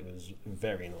 but it was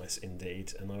very nice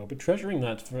indeed, and I will be treasuring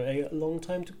that for a long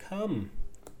time to come.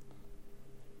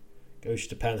 Go to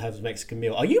Japan, have a Mexican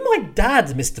meal. Are you my dad,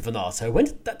 Mr. Venato?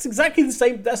 That's exactly the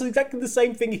same. That's exactly the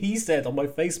same thing he said on my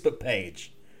Facebook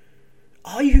page.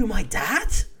 Are you my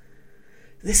dad?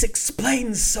 This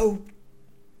explains so.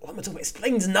 What am I talking about?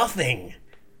 Explains nothing.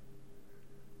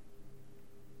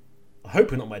 I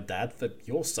hope you're not my dad for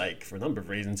your sake, for a number of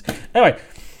reasons. Anyway.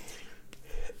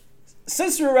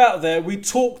 Since we were out there, we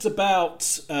talked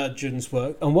about Jun's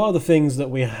work, and one of the things that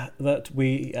we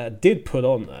did put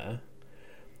on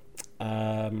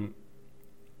there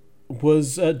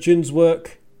was Jun's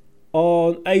work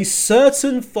on a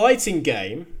certain fighting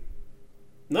game.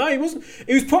 No, he wasn't.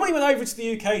 He was probably went over to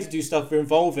the UK to do stuff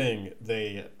involving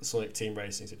the Sonic Team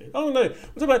Racing. Oh no, we're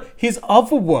talking about his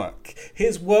other work.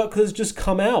 His work has just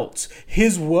come out.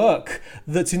 His work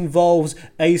that involves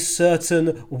a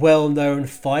certain well-known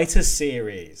fighter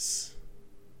series.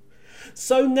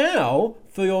 So now,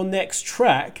 for your next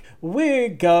track, we're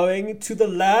going to the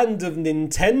land of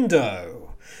Nintendo.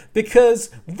 Because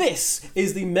this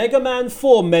is the Mega Man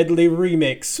 4 medley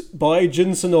remix by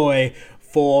Jun Senoue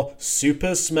for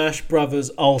Super Smash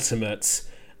Bros. Ultimate.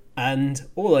 And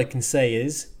all I can say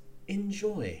is,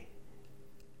 enjoy.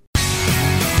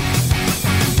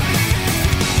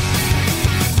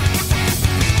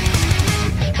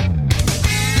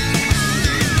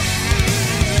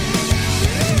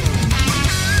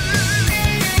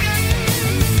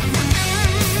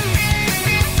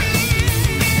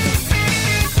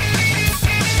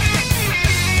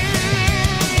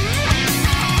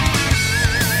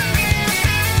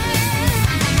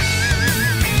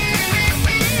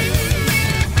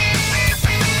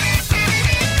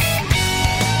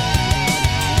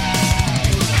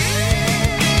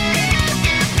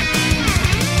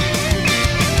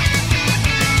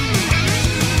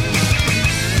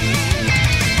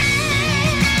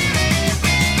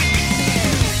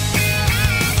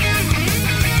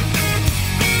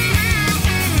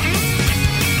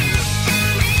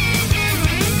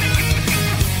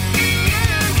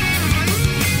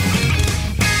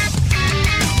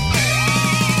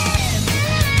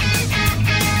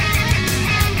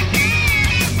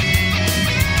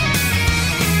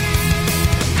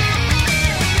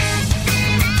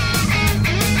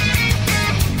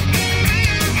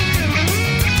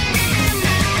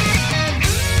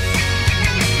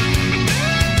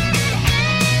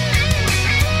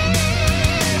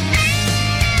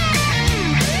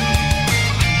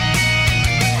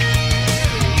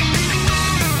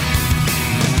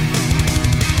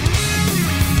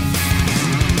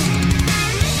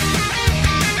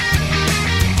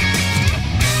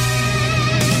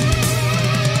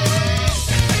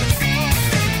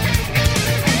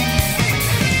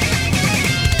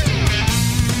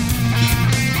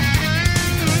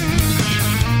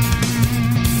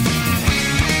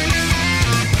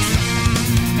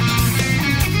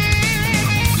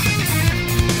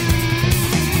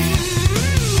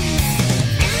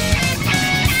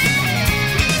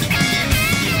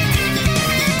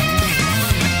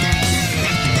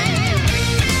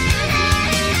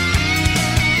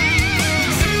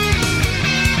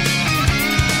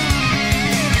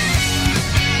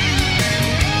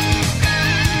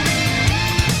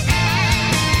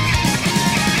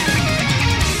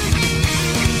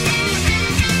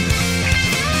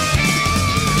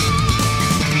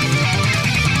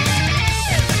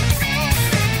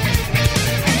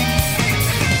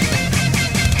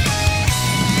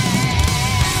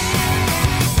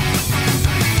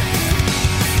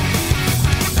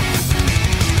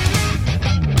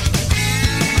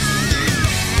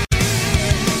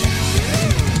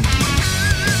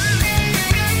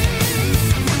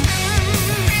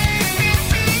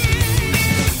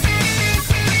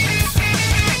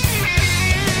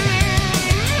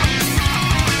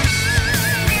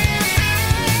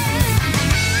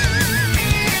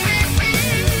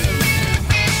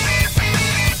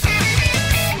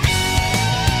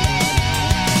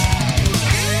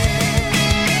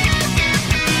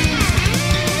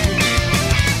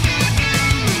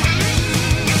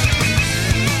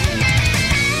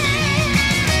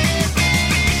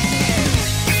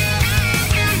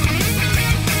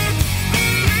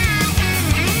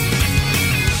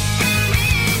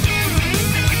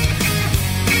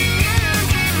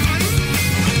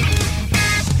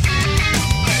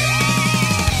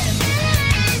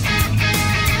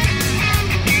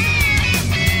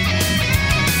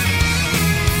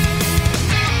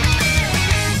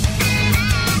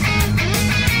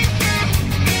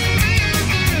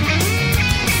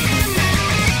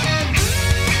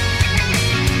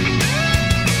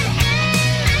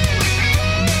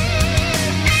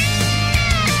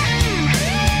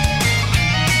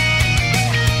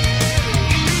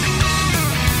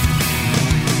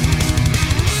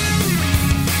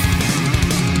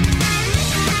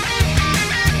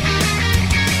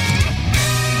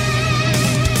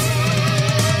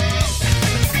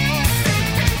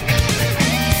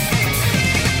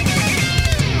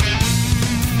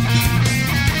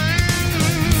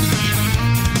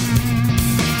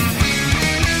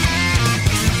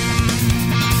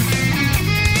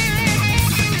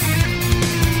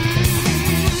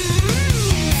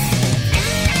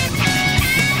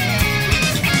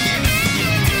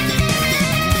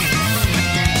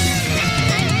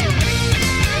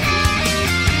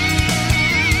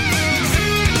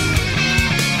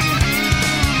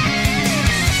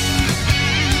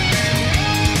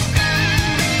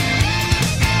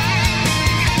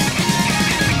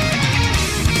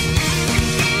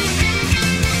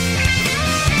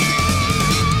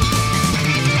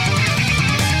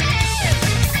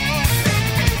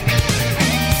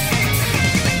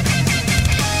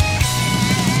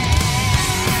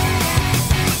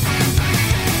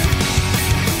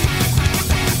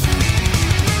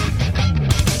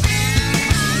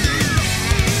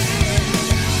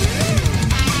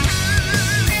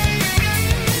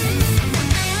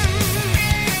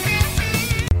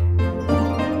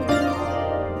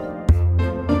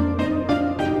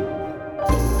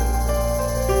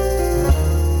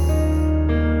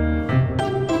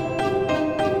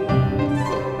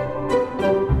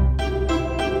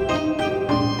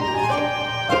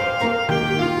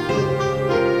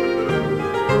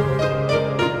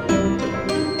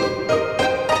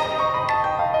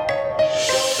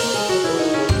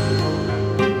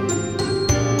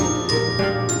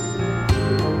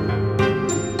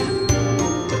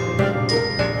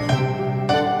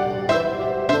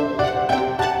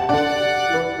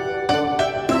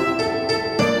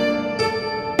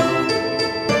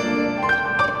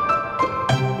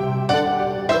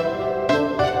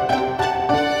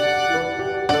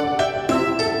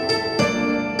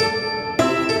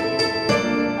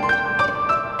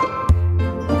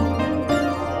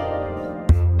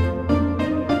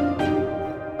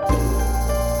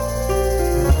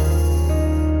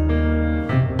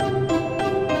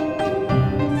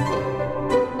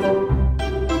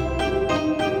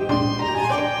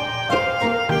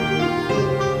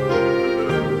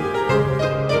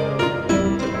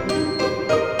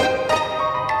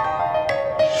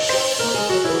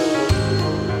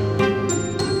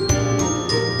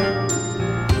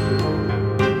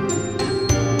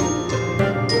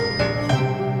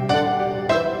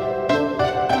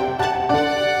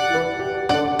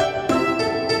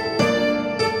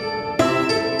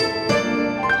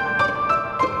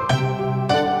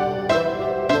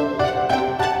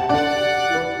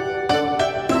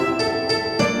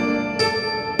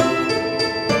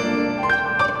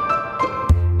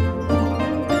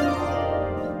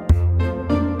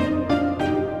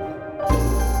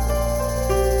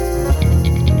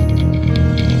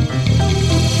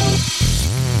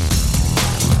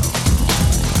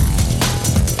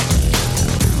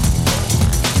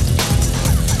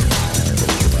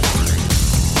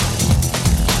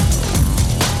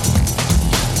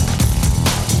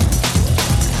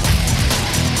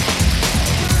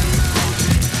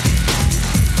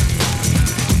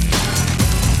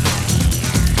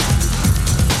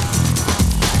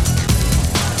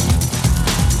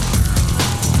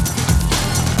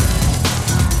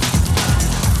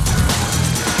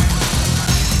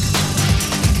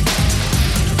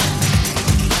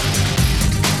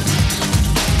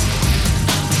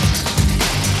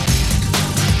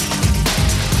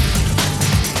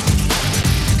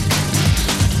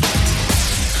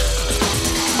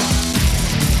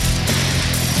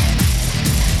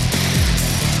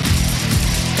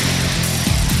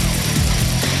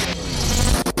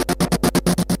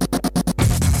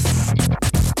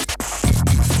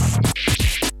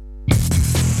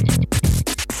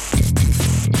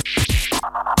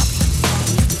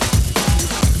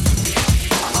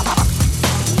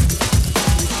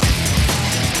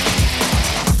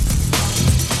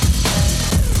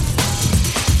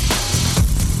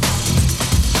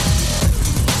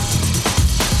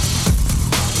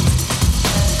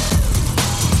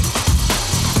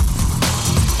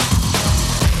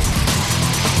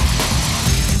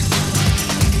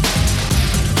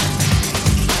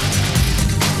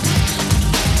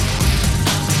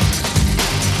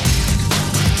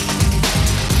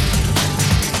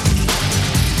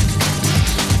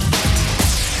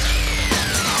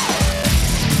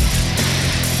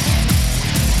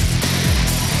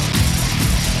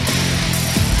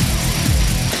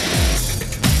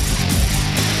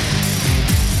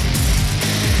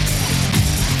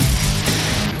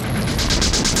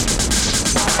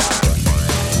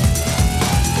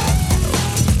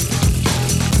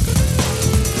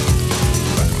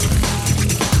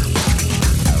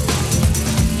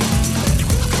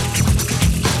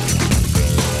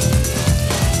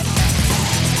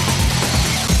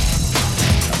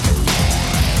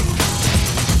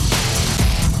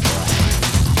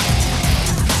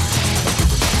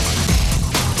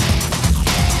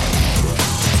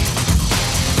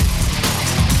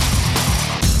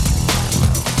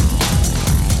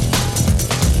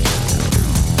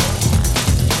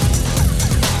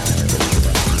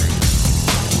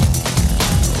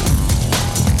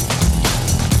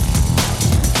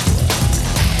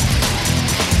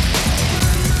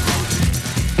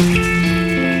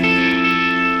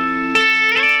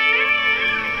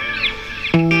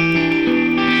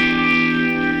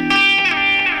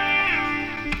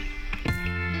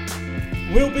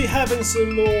 we'll be having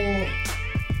some more.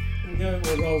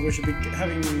 Well, we should be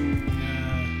having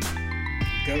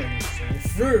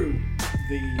through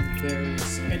the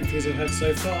various entries I've had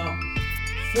so far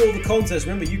for the contest.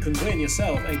 Remember, you can win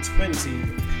yourself a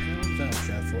 £20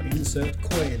 voucher for Insert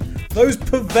Coin. Those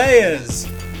purveyors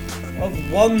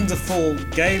of wonderful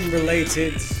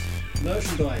game-related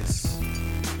merchandise.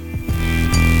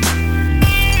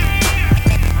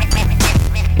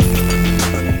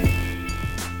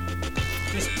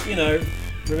 Just,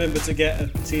 remember to get a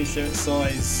t-shirt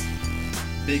size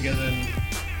bigger than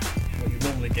what you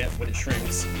normally get when it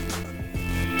shrinks.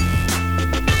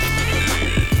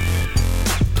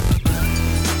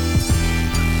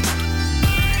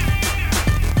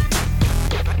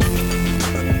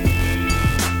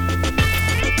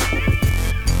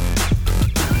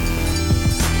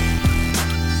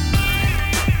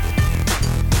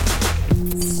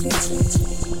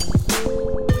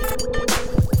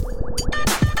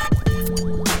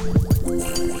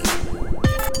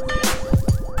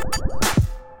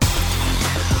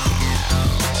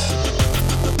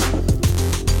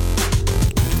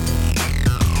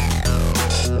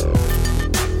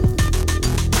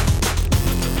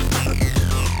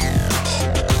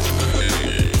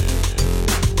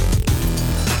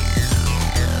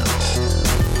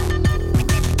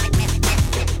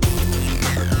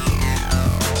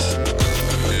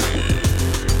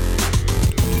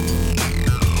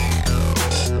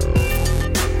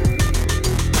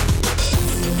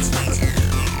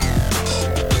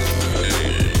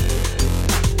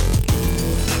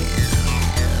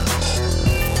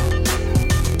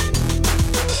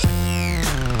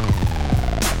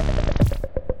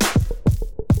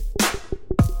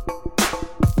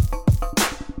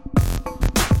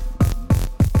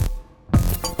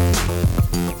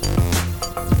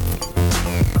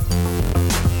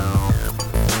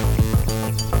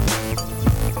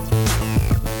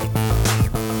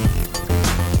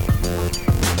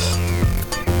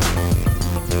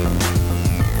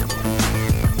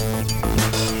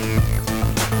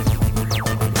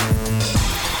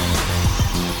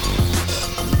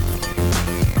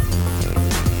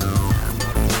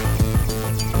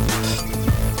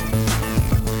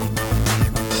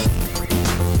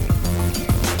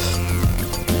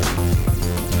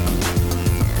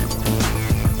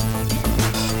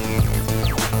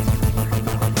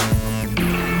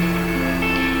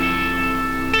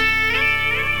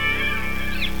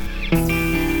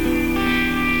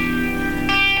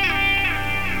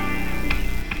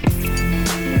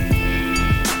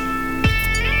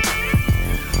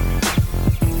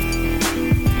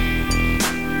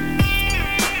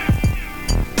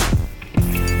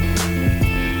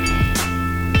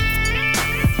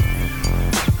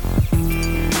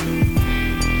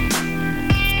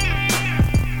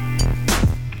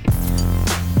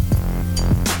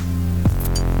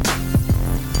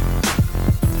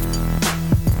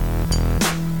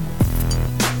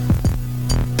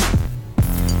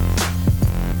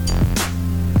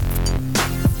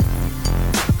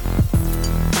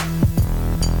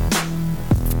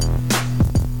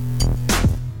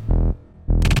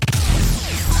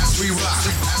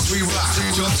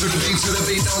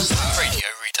 Radio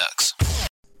Redux.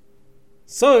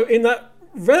 So, in that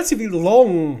relatively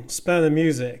long span of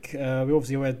music, we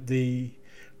obviously had the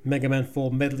Mega Man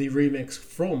 4 medley remix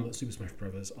from Super Smash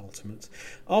Bros. Ultimate.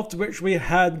 After which we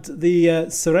had the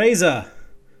Cereza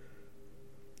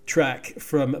track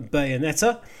from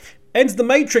Bayonetta. Enter the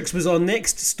Matrix was our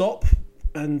next stop,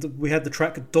 and we had the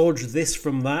track Dodge This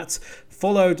from that,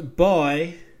 followed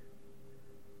by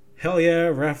Hell Yeah,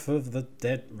 Wrath of the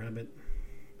Dead Rabbit.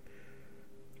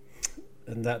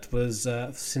 And that was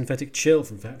Synthetic Chill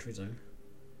from Factory Zone.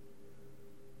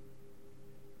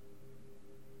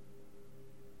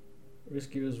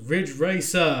 Rescuers Ridge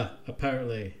Racer,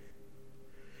 apparently.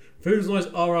 Food's nice,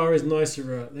 RR is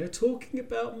nicer. They're talking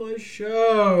about my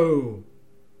show.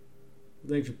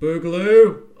 Nature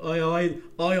Boogaloo.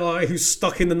 I, who's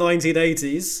stuck in the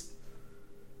 1980s.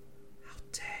 How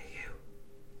dare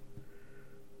you?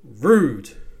 Rude.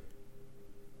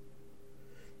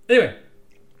 Anyway.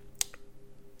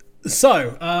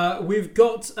 So, we've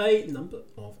got a number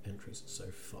of entries so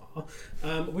far.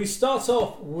 We start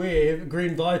off with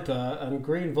Green Viper, and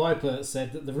Green Viper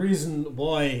said that the reason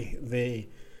why the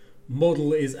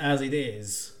model is as it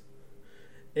is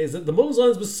that the model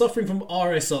designs were suffering from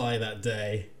RSI that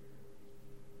day.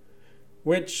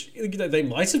 Which, they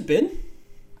might have been.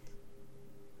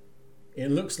 It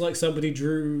looks like somebody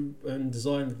drew and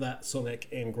designed that Sonic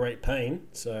in great pain,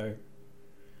 so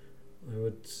I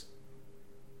would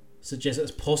suggest that's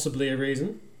possibly a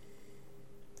reason.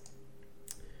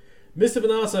 Mr.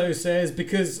 Bonato says,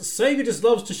 because Sega just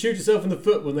loves to shoot itself in the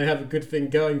foot when they have a good thing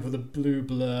going for the blue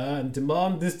blur and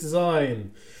demand this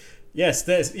design. Yes,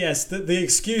 the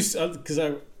excuse, because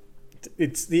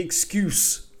it's the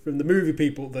excuse from the movie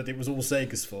people that it was all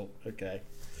Sega's fault. Okay.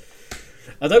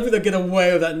 I don't think they'll get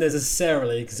away with that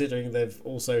necessarily, considering they've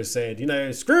also said,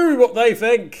 screw what they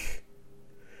think.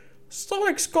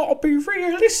 Sonic's got to be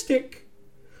realistic.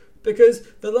 Because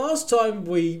the last time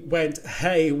we went,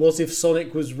 hey, what if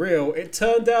Sonic was real? It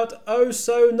turned out oh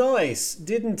so nice,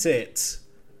 didn't it?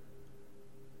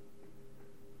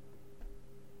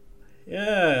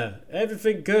 Yeah,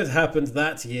 everything good happened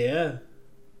that year.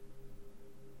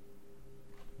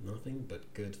 Nothing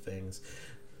but good things.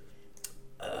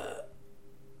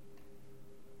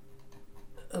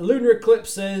 Lunar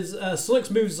Eclipse says Sonic's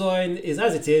move design is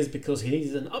as it is because he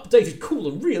needed an updated, cool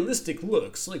and realistic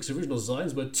look. Sonic's original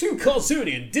designs were too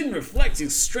cartoony and didn't reflect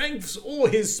his strengths or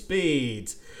his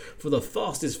speed. For the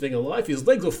fastest thing alive, his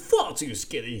legs were far too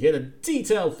skinny. He had a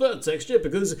detailed fur texture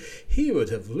because he would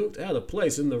have looked out of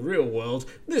place in the real world.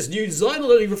 This new design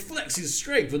not only reflects his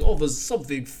strength and offers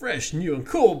something fresh, new and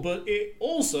cool, but it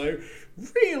also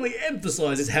really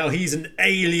emphasises how he's an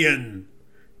alien.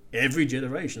 Every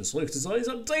generation, Sonic's design is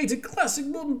updated, classic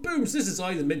modern booms. This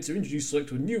design is meant to introduce Sonic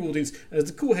to a new audience as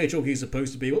the cool hedgehog he's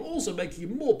supposed to be, while also making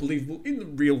him more believable in the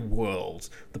real world.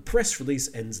 The press release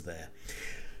ends there.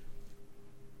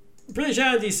 British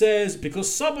Andy says,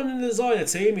 because someone in the designer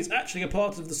team is actually a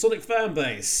part of the Sonic fan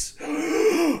base.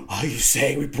 Are you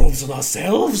saying we brought this on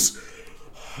ourselves?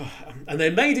 And they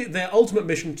made it their ultimate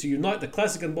mission to unite the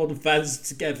classic and modern fans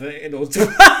together in order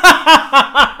to...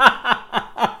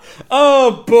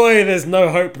 Oh boy, there's no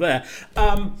hope there.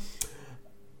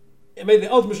 It made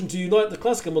the ultimate mission to unite the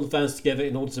classic and modern fans together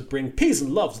in order to bring peace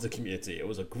and love to the community. It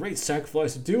was a great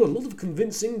sacrifice to do, a lot of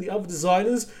convincing the other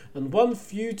designers, and one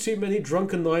few too many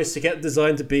drunken nights to get the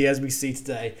design to be as we see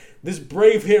today. This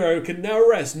brave hero can now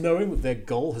rest knowing that their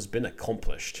goal has been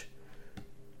accomplished.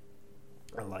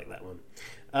 I like that one.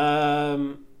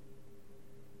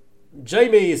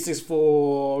 Jamie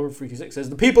 64326 says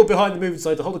the people behind the movie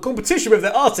decided to hold a competition with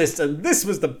their artists, and this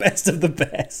was the best of the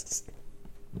best.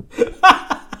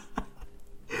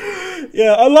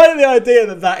 Yeah, I like the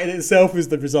idea that in itself is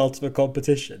the result of a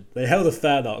competition. They held a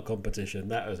fan art competition.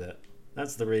 That was it.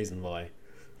 That's the reason why.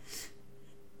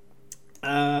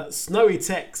 Snowy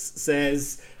Tex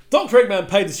says Dr. Eggman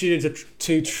paid the studio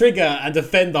to trigger and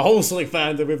defend the whole Sonic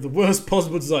fandom with the worst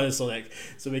possible design of Sonic,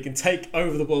 so we can take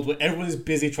over the world where everyone is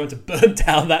busy trying to burn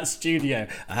down that studio.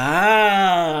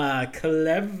 Ah,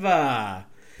 clever.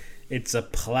 It's a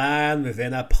plan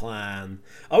within a plan.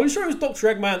 Are we sure it was Dr.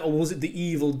 Eggman, or was it the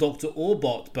evil Dr.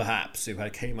 Orbot, perhaps, who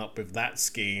had came up with that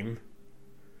scheme?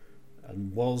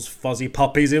 And was Fuzzy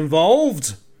Puppies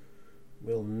involved?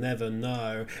 We'll never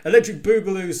know. Electric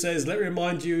Boogaloo says, let me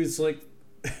remind you, it's like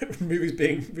movies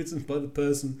being written by the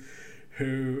person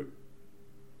who,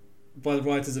 by the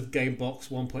writers of Gamebox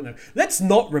 1.0. Let's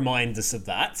not remind us of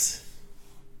that.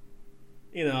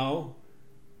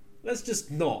 Let's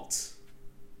just not.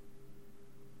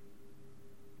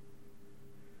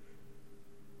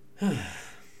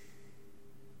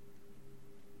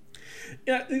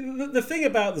 The thing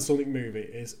about the Sonic movie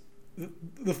is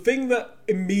the thing that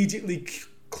immediately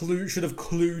should have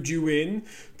clued you in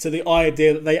to the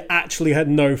idea that they actually had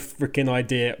no freaking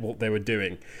idea what they were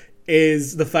doing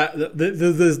is the fact that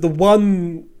there's the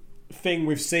one thing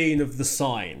we've seen of the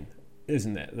sign,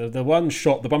 isn't it? The one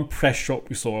shot, the one press shot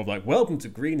we saw of like, welcome to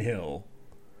Green Hill,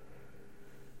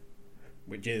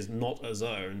 which is not a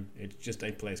zone, it's just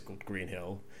a place called Green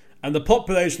Hill. And the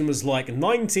population was like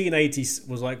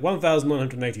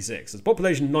 1,986. It's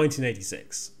population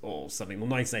 1986 or something, or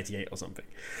 1988 or something.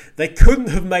 They couldn't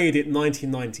have made it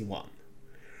 1991.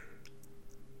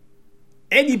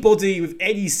 Anybody with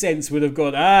any sense would have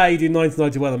gone, you do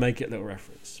 1991 and make it a little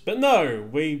reference. But no,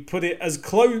 we put it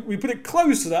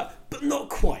close to that, but not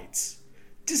quite.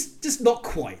 Just not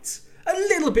quite. A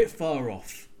little bit far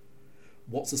off.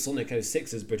 What's a Sonic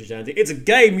 06's British Andy? It's a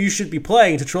game you should be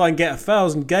playing to try and get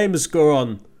 1,000 gamer score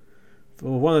on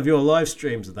for one of your live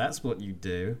streams. That's what you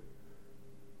do.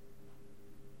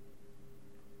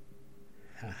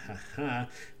 Ha ha ha.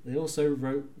 They also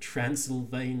wrote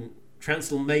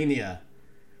Transylvania.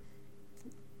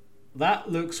 That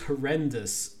looks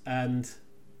horrendous and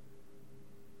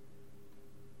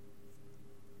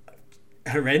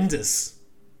horrendous.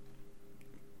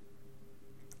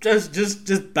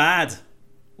 Just bad.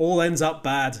 All ends up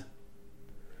bad.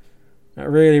 That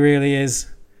really, really is.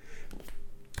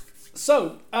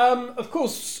 So, of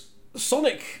course,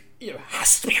 Sonic,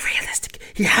 has to be realistic.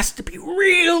 He has to be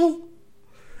real.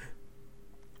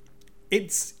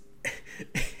 It's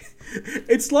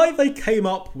It's like they came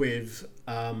up with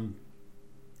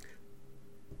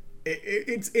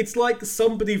it's like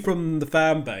somebody from the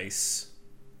fan base,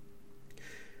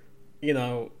 you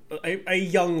know, a very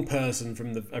young person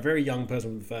from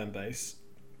the fan base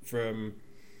from,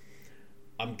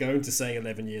 I'm going to say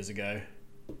 11 years ago,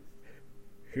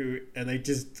 and they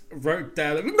just wrote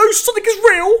down, no, Sonic is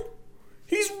real.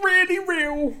 He's really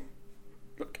real.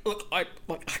 Look, I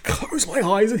close my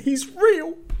eyes and he's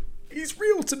real. He's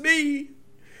real to me.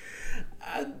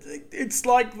 And it's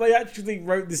like they actually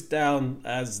wrote this down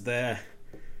as the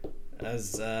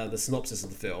synopsis of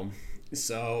the film.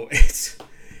 So it's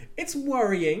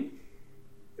worrying,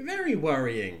 very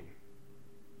worrying.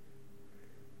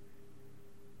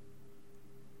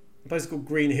 A place called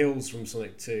Green Hills from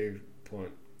Sonic 2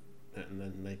 point, and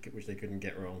then which they couldn't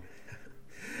get wrong.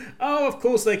 Oh, of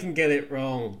course they can get it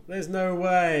wrong. There's no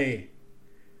way.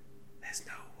 There's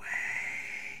no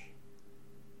way.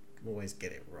 Can always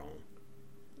get it wrong.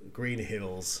 Green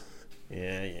Hills.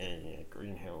 Yeah,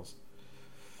 Green Hills.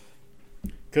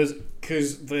 Because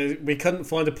we couldn't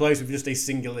find a place with just a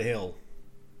singular hill.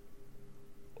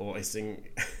 Or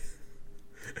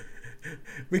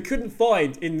we couldn't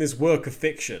find in this work of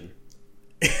fiction.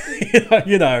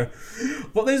 You know.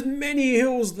 But there's many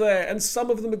hills there, and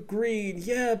some of them are green.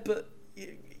 Yeah, but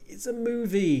it's a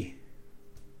movie.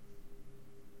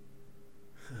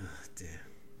 Oh, dear.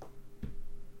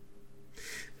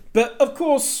 But, of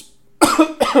course,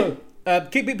 people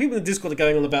in the Discord are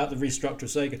going on about the restructure of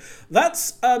Sega.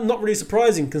 That's not really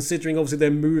surprising, considering, obviously,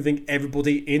 they're moving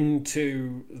everybody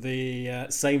into the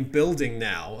same building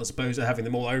now, as opposed to having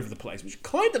them all over the place, which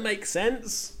kind of makes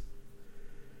sense.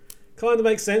 They've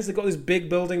got this big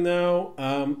building now.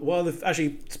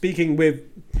 Actually, speaking with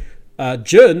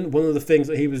Jun, one of the things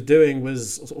that he was doing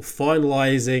was sort of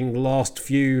finalising the last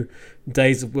few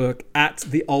days of work at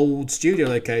the old studio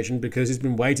location, because he's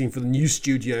been waiting for the new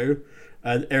studio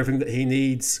and everything that he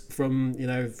needs from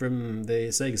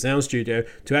the Sega Sound Studio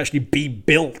to actually be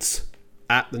built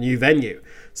at the new venue.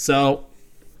 So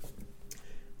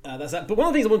that's that. But one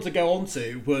of the things I wanted to go on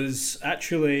to was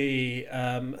actually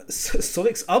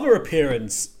Sonic's other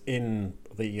appearance in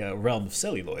the realm of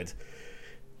celluloid.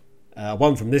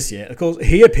 One from this year. Of course,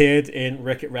 he appeared in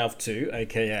Wreck-It Ralph 2,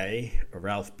 aka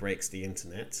Ralph Breaks the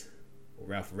Internet, or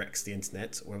Ralph Wrecks the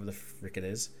Internet, whatever the frick it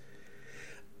is.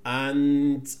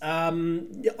 And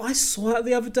I saw it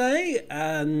the other day,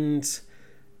 and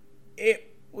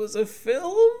it was a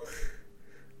film.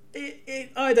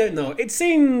 I don't know. It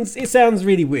sounds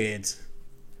really weird.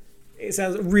 It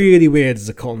sounds really weird as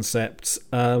a concept,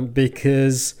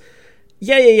 because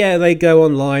they go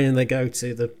online and they go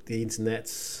to the internet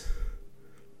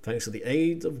thanks to the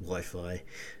aid of Wi-Fi,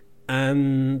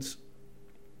 and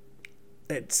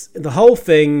the whole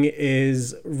thing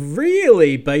is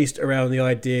really based around the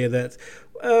idea that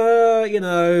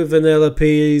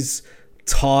Vanellope's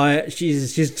tired.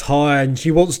 She's tired, and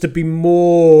she wants to be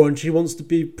more, and she wants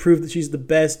to prove that she's the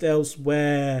best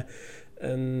elsewhere,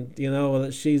 and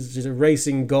that she's a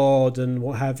racing god and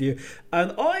what have you.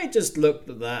 And I just looked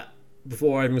at that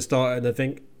before I even started, and I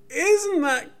think, isn't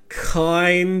that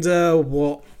kinda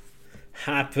what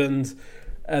happened,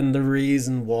 and the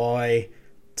reason why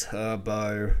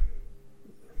Turbo,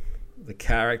 the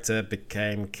character,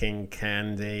 became King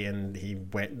Candy, and he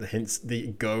went hence the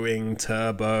going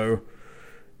turbo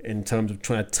in terms of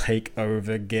trying to take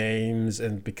over games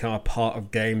and become a part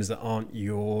of games that aren't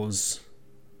yours?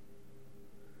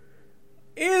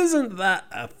 Isn't that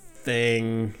a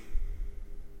thing?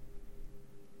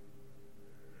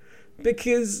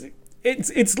 Because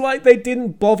it's like they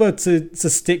didn't bother to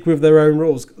stick with their own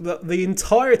rules. The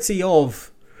entirety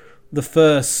of the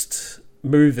first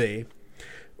movie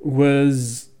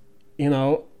was,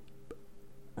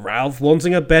 Ralph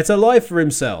wanting a better life for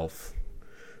himself,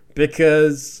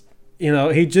 because he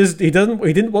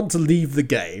didn't want to leave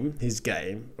his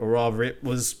game, or rather it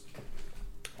was,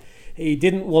 he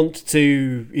didn't want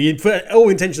to, he had all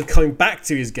intention of coming back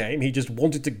to his game. He just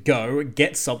wanted to go and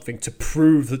get something to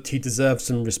prove that he deserved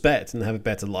some respect and have a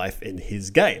better life in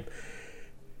his game.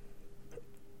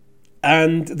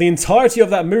 And the entirety of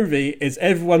that movie is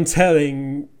everyone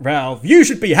telling Ralph, you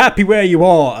should be happy where you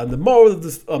are, and the moral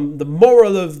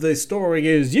of the story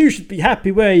is you should be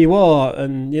happy where you are,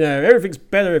 and everything's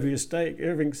better if you stay.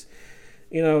 Everything's,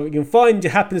 you can find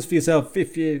your happiness for yourself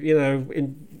if you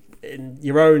in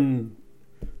your own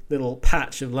little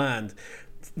patch of land.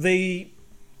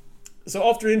 So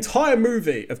after an entire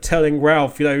movie of telling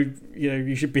Ralph,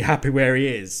 you should be happy where he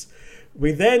is,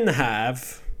 we then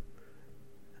have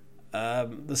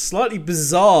the slightly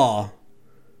bizarre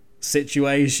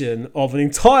situation of an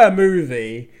entire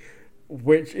movie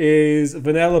which is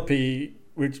Vanellope,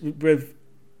 which with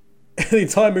the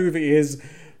entire movie is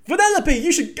Vanellope,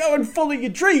 you should go and follow your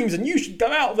dreams, and you should go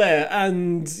out there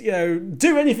and, you know,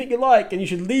 do anything you like, and you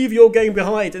should leave your game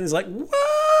behind. And it's like,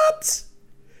 what?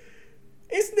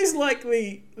 Isn't this like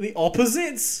the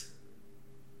opposite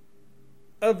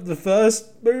of the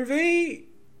first movie?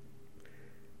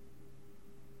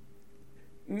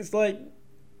 And it's like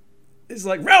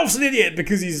Ralph's an idiot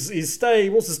because he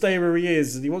wants to stay where he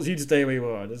is, and he wants you to stay where you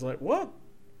are. And it's like, what?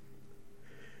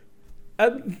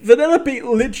 And Vanellope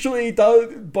literally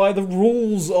does, by the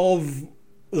rules of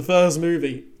the first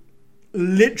movie,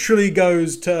 literally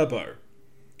goes turbo.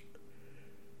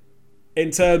 In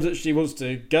terms that she wants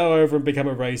to go over and become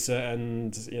a racer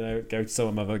and, you know, go to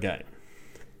some other game.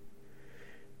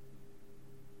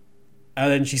 And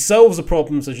then she solves the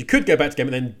problem so she could go back to the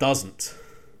game and then doesn't.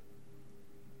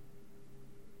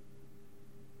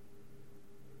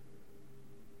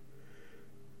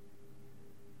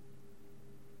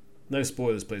 No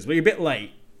spoilers, please. We're a bit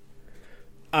late.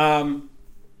 Yeah.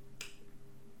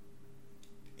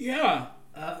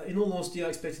 In all honesty, I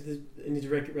expected the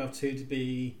Ninja Wreck-It Ralph 2 to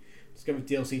be discovered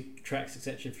DLC tracks,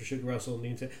 etc. for Sugar Rush on the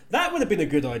internet. That would have been a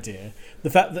good idea. The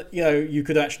fact that, you know, you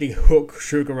could actually hook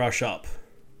Sugar Rush up.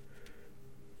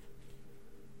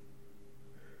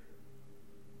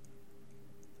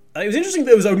 It was interesting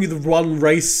that there was only the one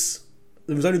race.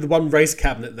 There was only the one race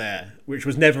cabinet there, which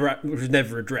was never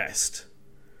addressed.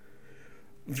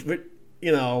 But,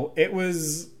 you know, it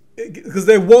was because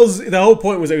the whole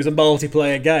point was it was a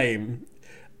multiplayer game,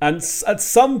 and at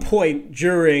some point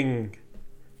during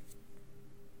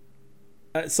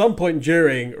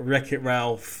Wreck-It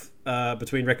Ralph,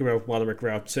 between Wreck-It Ralph 1 and Wreck-It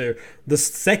Ralph 2, the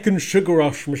second Sugar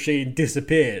Rush machine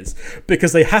disappears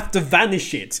because they have to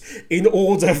vanish it in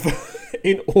order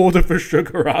for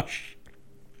Sugar Rush.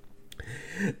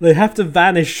 They have to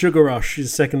vanish Sugar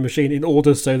Rush's second machine in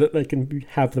order so that they can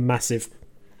have the massive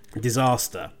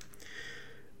disaster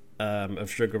of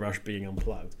Sugar Rush being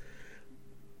unplugged.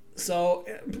 So,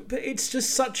 but it's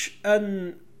just such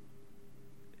an...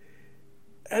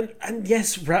 And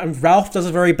yes, Ralph does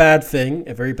a very bad thing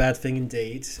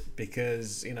indeed,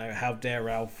 because, you know, how dare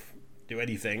Ralph do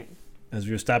anything, as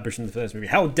we established in the first movie.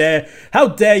 How dare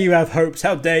you have hopes?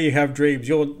 How dare you have dreams?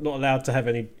 You're not allowed to have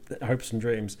any hopes and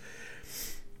dreams.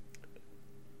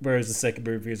 Whereas the second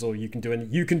movie is all you can do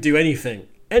anything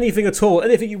at all,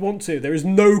 anything you want to. There is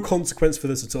no consequence for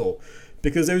this at all,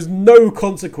 because there is no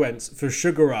consequence for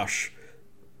Sugar Rush,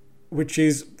 which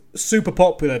is super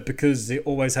popular because it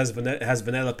always has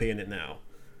Vanellope in it now.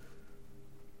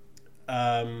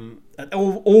 And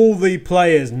all the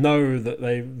players know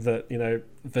that you know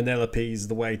Vanellope is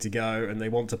the way to go, and they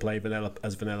want to play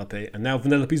as Vanellope. And now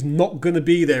Vanellope's not going to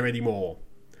be there anymore.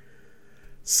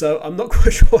 So I'm not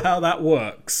quite sure how that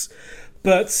works,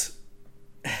 but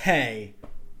hey,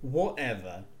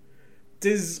 whatever.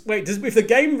 If the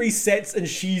game resets and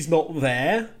she's not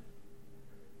there,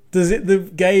 does the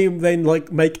game then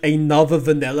like make another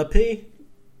Vanellope?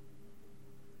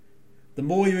 The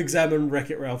more you examine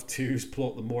Wreck-It Ralph 2's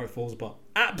plot, the more it falls apart.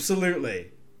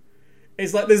 Absolutely.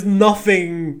 It's like there's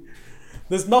nothing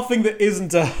that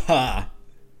isn't a her.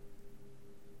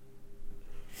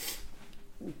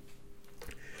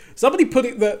 Somebody put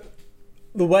it that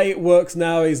the way it works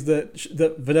now is that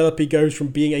Vanellope goes from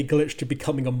being a glitch to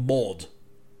becoming a mod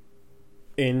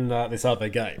in this other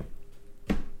game.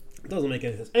 It doesn't make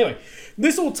any sense. Anyway,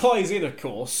 this all ties in, of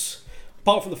course,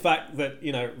 apart from the fact that,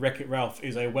 you know, Wreck-It Ralph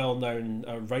is a well-known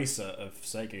racer of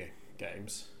Sega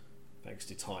games, thanks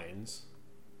to tie-ins,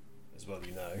 as well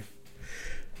you know.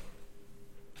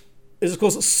 Is, of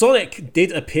course, Sonic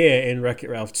did appear in Wreck-It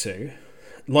Ralph 2,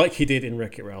 like he did in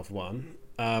Wreck-It Ralph 1.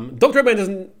 Dr. Eggman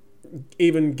doesn't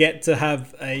even get to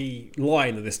have a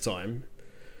line at this time.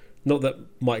 Not that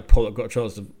Mike Pollock got a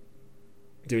chance to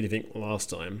do anything last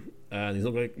time. And he's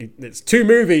not going. It's 2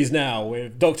 movies now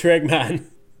with Dr. Eggman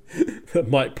that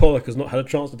Mike Pollock has not had a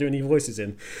chance to do any voices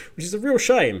in, which is a real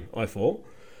shame, I thought.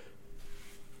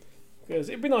 Because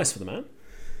it'd be nice for the man.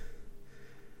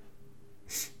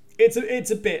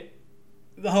 It's a bit...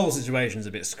 The whole situation's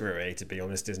a bit screwy, to be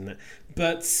honest, isn't it?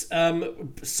 But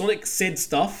Sonic said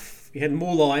stuff. He had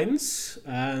more lines,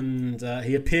 and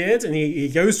he appeared, and he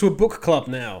goes to a book club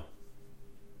now.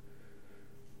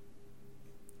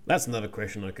 That's another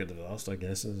question I could have asked, I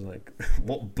guess. Is like,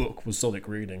 what book was Sonic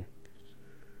reading?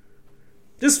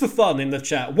 Just for fun in the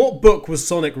chat, what book was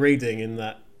Sonic reading in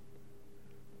that?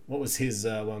 What was his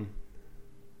one?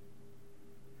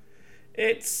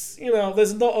 It's, you know,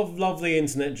 there's a lot of lovely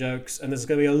internet jokes, and there's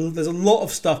a lot of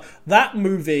stuff. That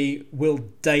movie will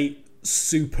date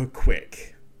super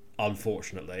quick,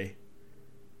 unfortunately.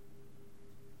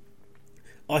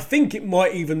 I think it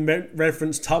might even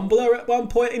reference Tumblr at one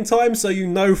point in time, so you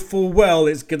know full well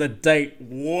it's gonna date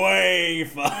way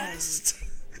fast.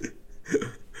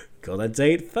 Gotta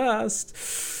date fast.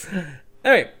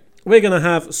 Anyway, we're gonna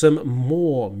have some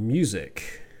more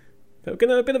music. We're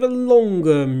gonna have a bit of a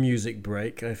longer music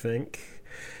break, I think,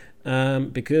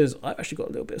 because I've actually got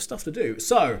a little bit of stuff to do.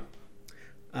 So,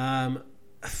 no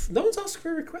one's asked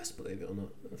for a request, believe it or not.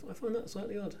 I find that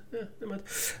slightly odd. Yeah, never mind.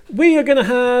 We are gonna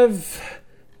have.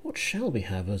 What shall we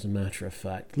have, as a matter of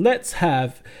fact? Let's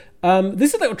have. This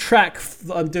is a little track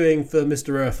that I'm doing for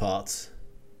Mr. Earthheart.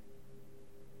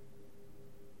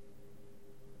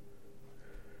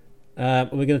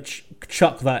 We're going to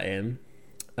chuck that in.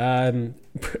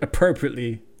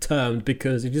 Appropriately termed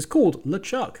because it is called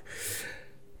LeChuck.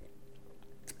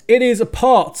 It is a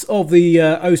part of the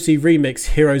OC Remix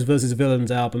Heroes vs. Villains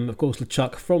album, of course,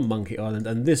 LeChuck from Monkey Island,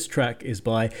 and this track is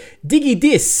by Diggy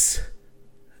Dis.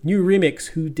 New remix,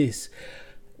 Who Dis?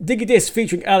 Diggy Dis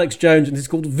featuring Alex Jones, and it's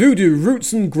called Voodoo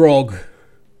Roots and Grog.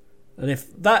 And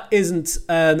if that isn't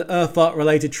an Earthart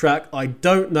related track, I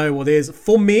don't know what is.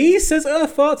 For me, says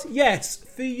Earthart, yes,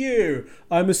 for you.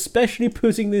 I'm especially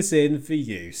putting this in for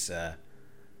you, sir.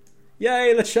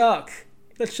 Yay, LeChuck.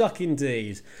 LeChuck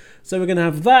indeed. So we're going to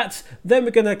have that. Then we're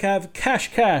going to have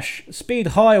Cash Cash, Speed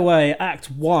Highway,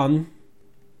 Act 1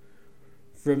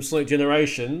 from Sonic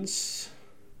Generations.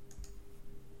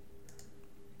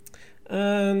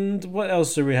 And what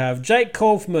else do we have? Jake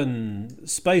Kaufman,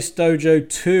 Space Dojo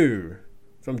 2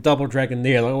 from Double Dragon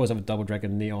Neon. I always have a Double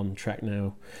Dragon Neon track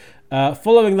now.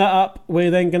 Following that up, we're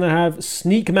then going to have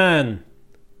Sneak Man.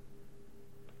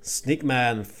 Sneak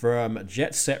Man from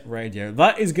Jet Set Radio.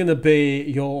 That is going to be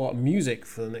your music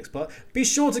for the next part. Be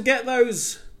sure to get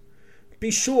those.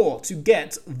 Be sure to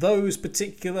get those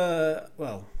particular.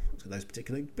 Well,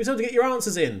 be sure to get your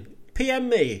answers in. PM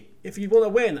me if you want to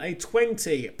win a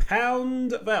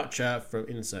 £20 voucher from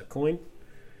Insert Coin.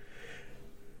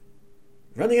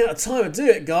 Running out of time to do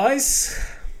it, guys.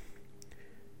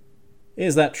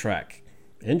 Here's that track.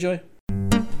 Enjoy.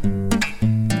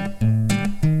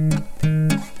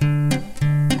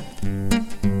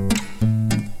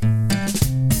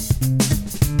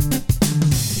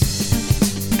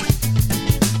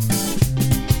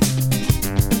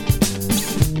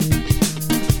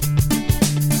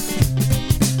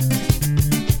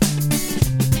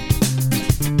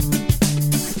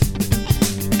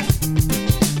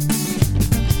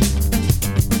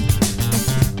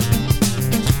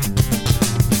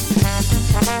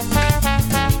 Hey!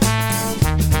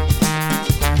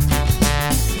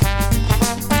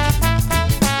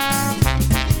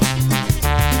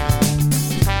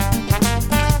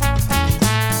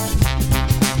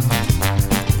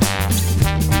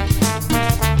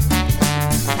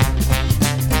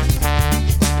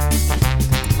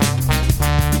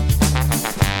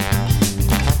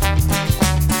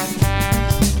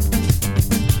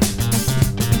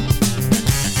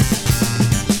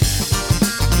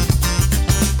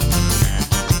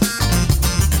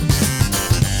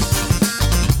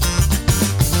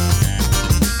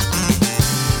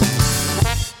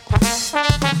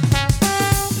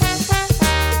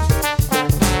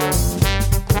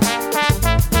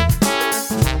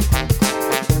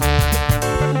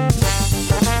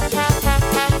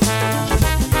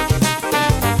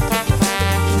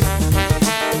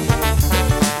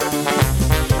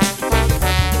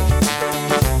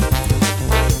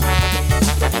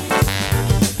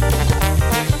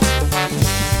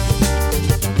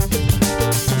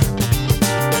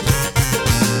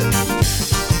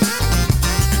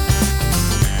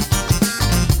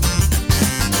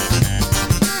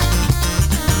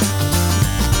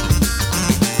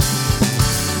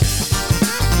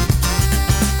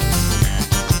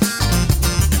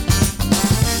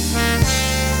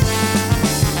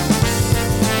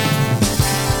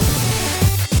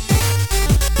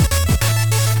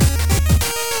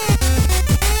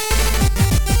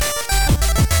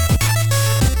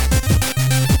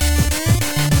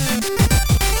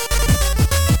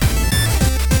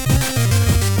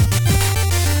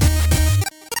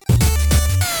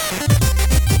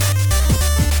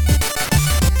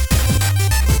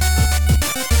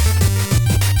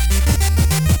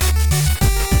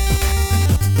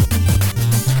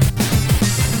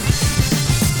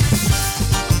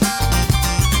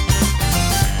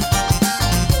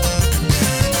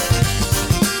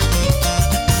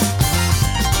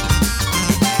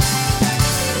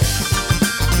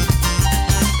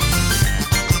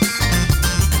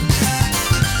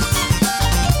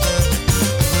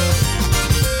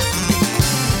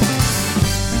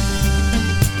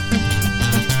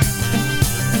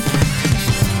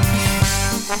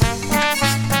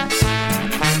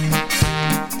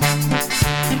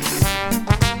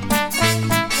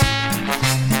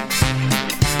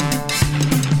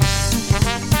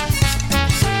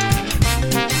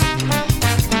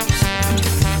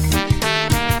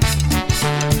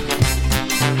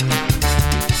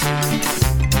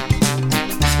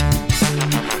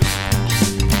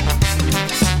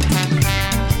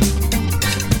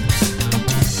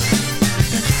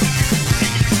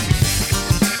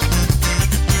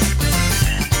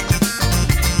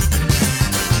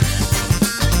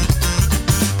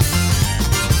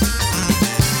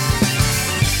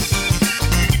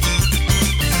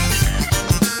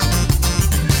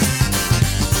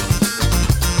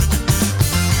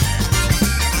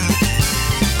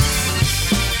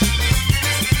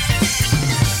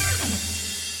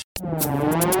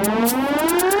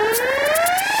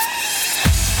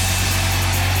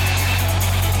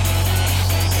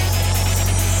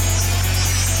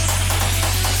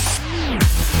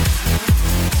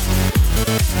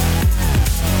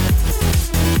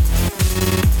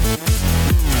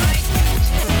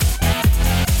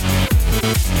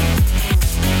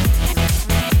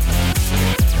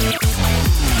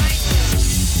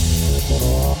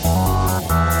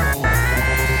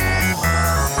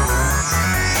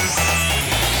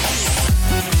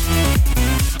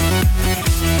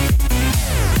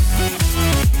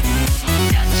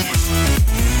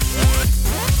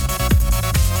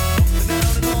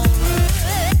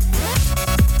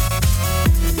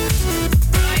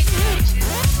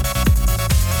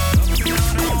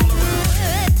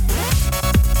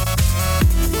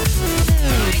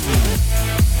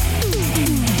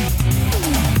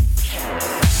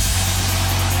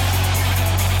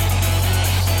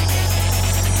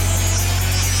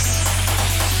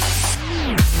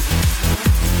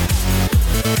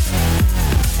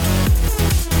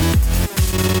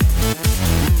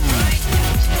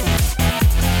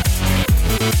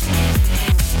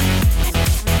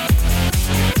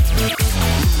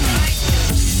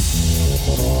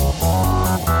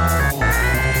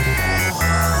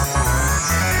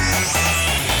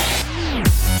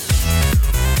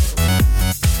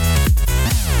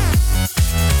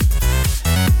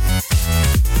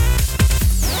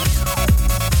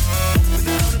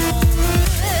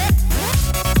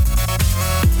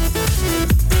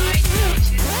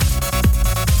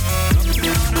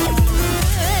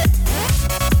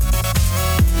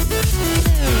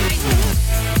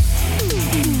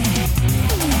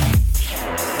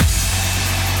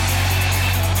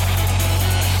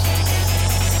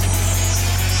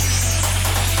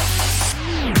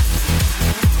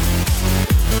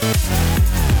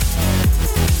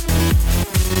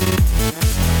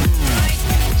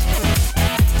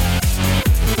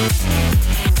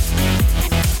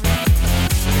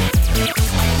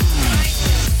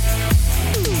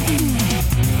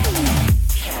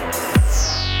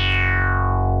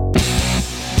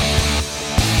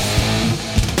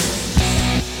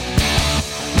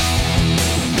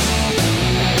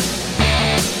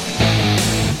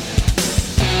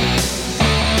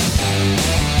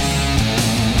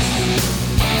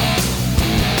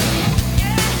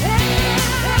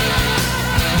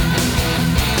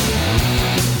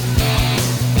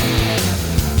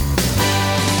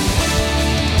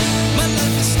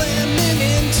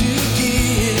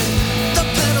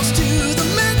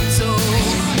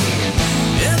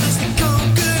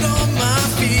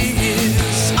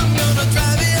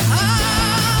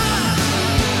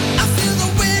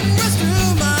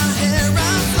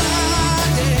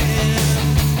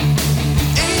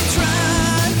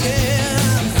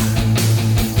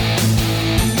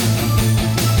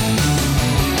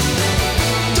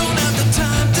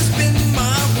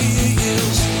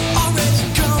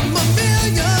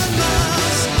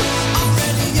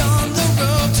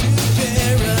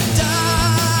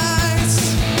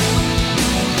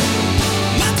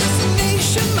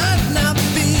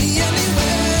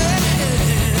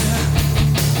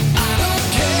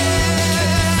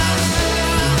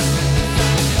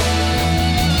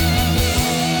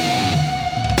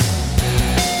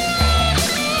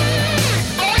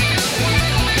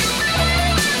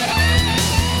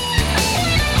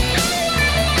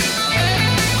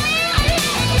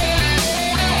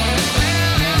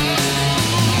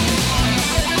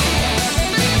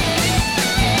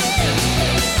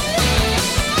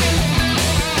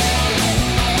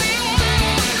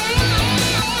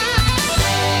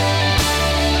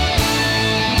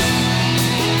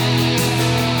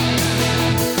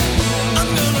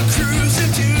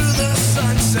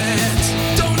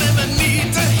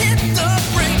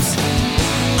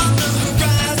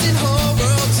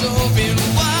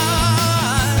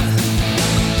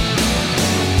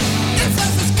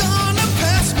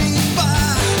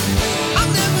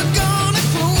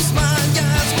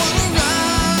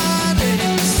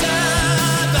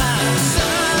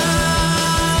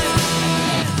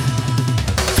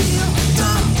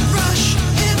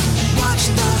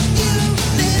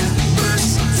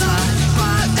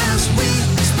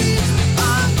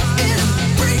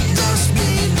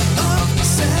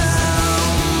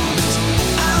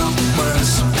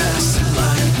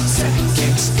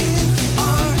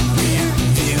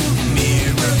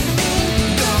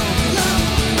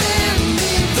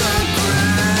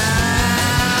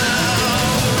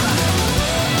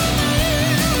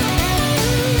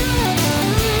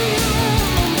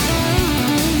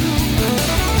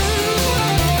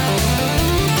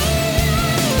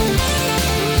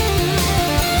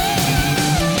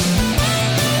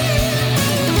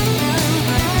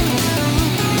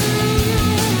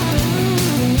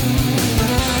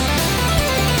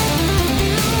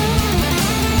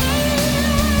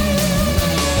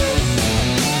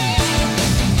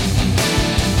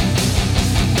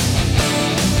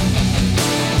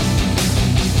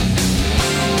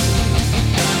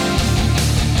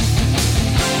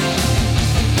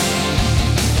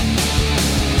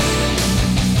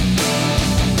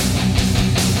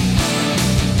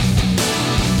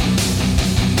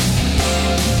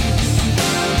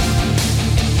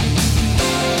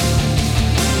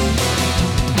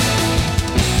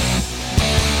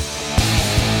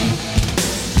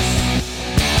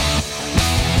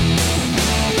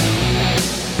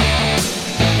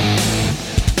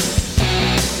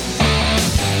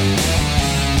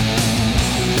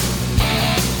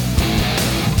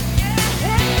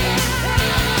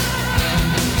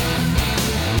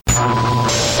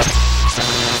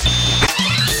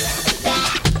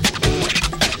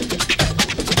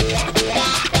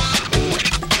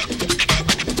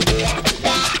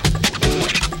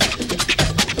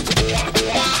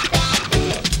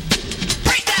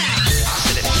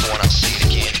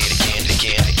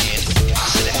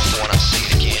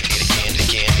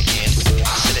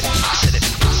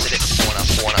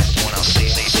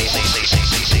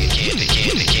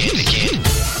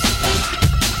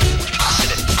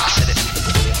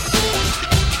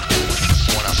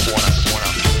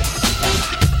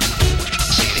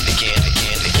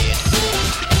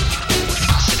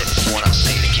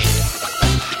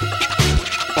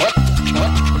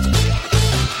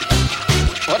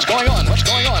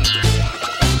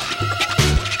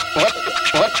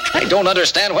 don't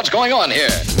understand what's going on here.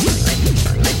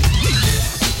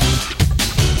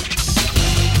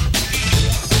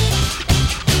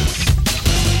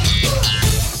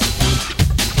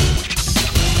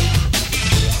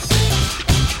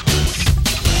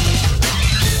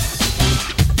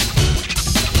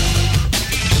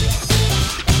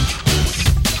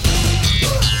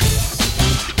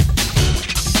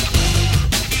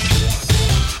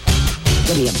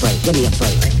 Give me a break, give me a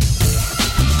break.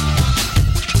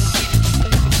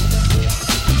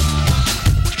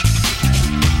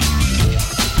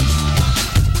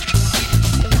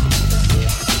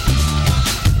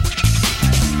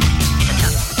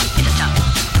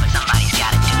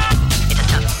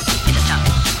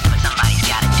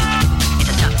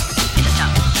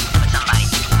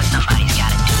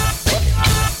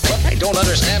 I don't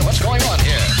understand what's going on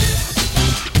here.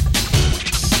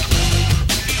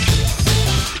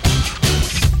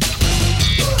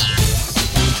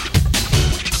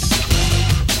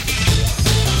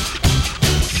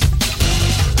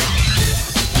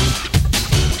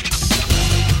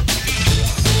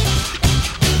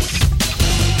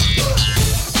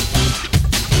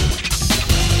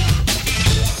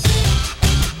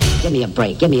 Give me a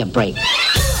break, give me a break.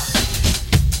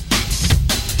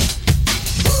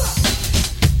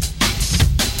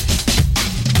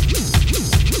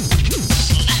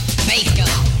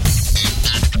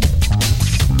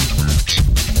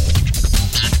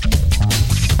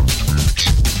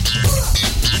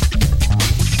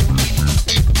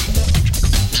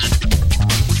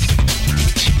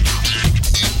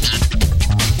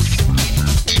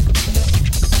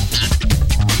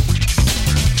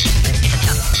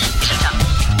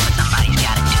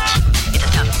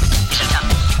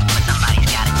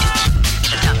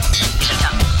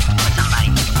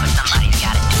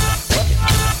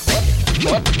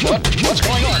 What's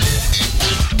going on?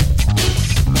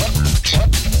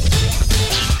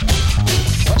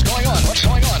 What's going on? What's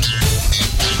going on?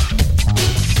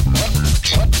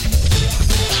 What?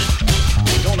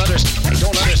 I don't understand. I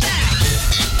don't understand.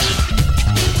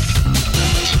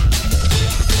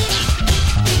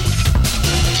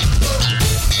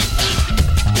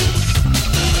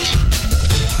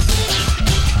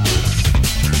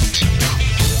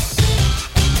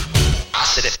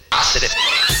 I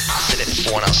said it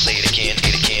before and I'll say it again.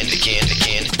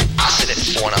 I said it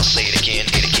before and I'll say it again.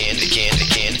 I said it before and I'll say it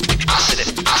again. I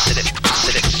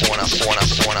said it before and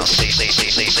I'll say it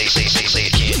again.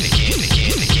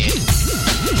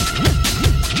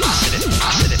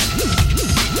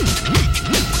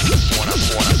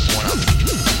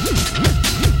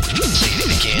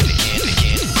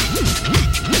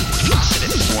 I said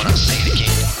it before and I'll say it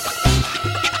again.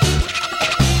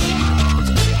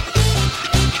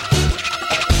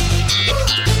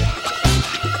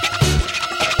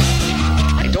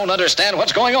 I don't understand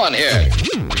what's going on here.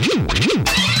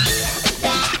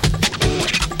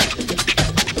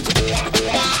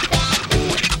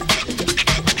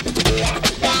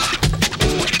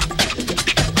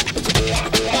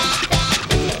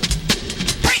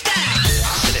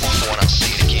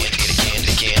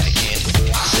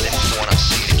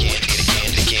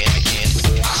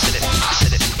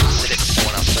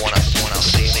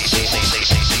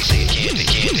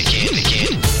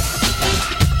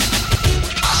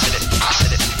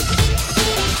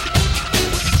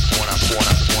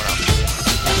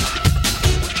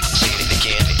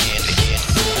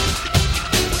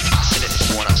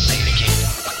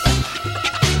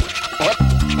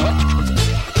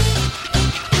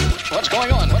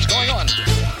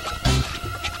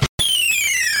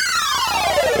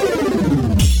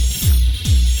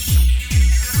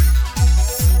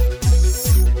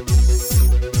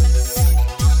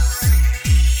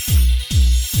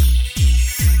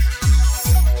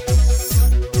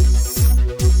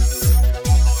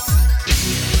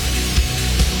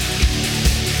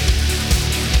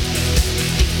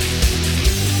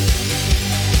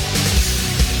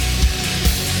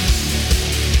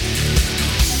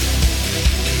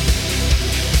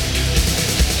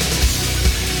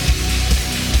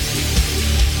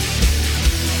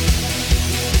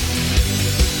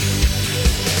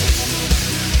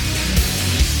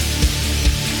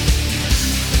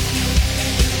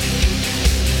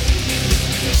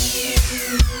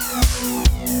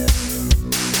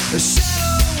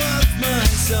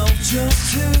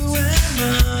 Just who am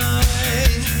I?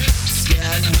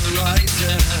 Scan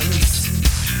horizons,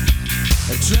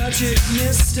 a tragic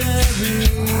mystery.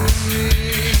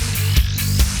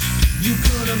 You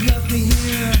could have left me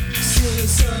here, still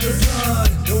inside the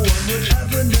thought. No one would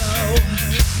ever know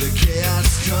the chaos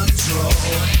control.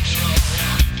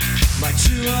 my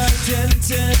true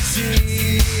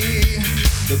identity,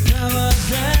 the power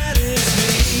that is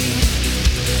me.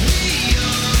 We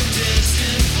are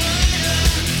destined fire,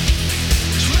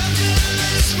 trapped in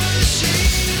this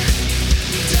machine.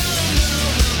 Don't know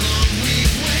how long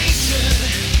we've waited,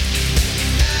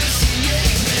 as the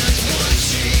Eggman's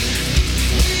watching.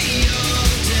 We are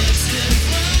destined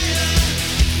fire,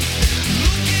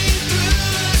 looking through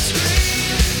the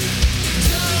screen.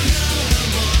 Don't know how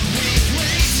long we've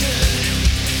waited,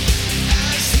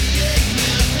 as the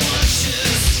Eggman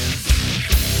watches.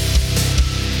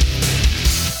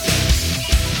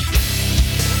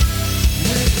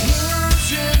 With words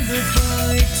in the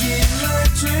fight,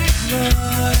 electric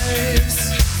lights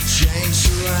change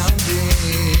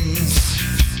surroundings.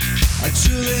 A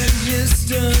truly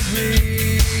mystery.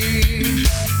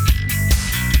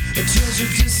 A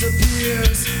treasure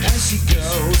disappears as she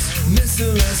goes. Miss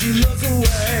her as you look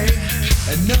away,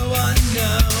 and no one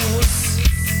knows.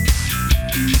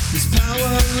 This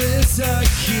power is a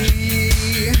key.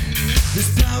 This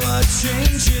power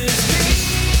changes me.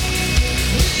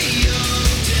 We are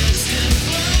destined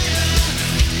fire,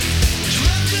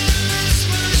 trapped in this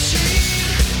machine.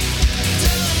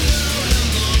 Don't know how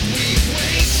long we've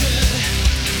waited,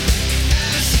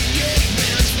 as the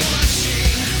Eggman's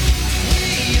watching. We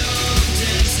are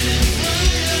destined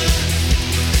fire,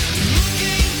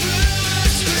 looking through the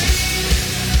screen.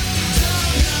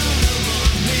 Don't know how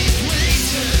long we've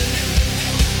waited,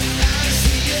 as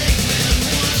the Eggman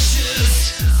watches.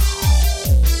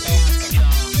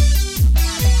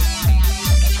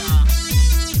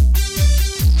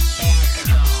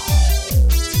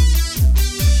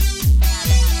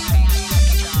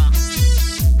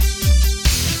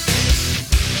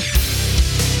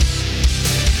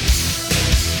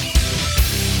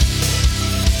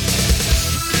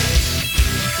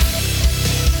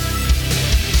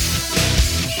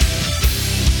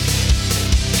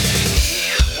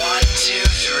 One, two,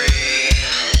 three.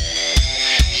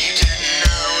 You didn't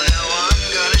know, now I'm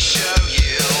gonna show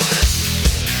you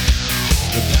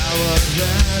the power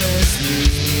that is me.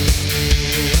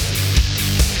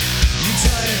 You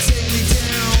try to take me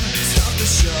down, stop the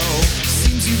show.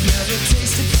 Seems you've never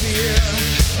tasted fear,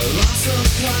 a loss of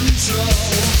control.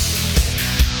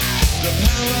 The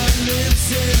power lives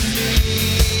in me,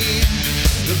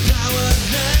 the power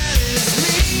that is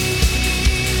me.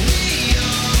 We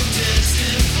are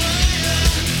destined fire,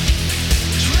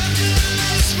 trapped in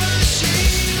this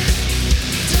machine.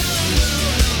 Don't know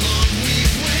how long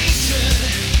we've waited,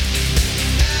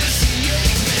 as the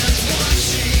Eggman's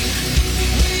watching.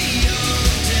 We are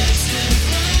destined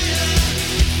fire,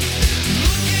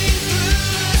 looking through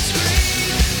the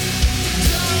screen.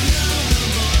 Don't know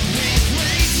how long we've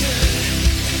waited,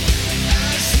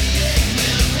 as the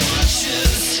Eggman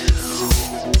watches.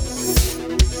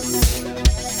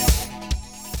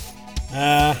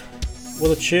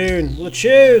 What a tune! What a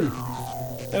tune!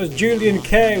 That was Julian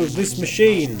Kay with This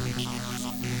Machine.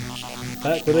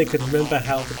 Back when they could remember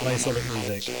how to play Sonic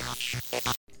music.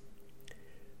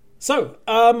 So,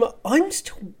 I'm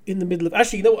still in the middle of...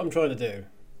 Actually, you know what I'm trying to do?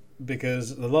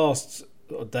 Because the last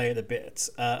day and a bit,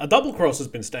 a double cross has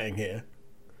been staying here.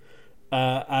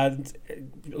 And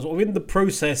I'm in the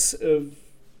process of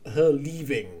her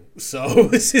leaving. So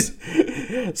this is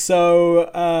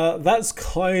that's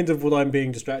kind of what I'm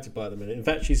being distracted by at the minute. In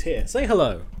fact, she's here. Say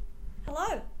hello.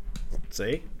 Hello.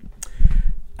 See,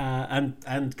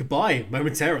 and goodbye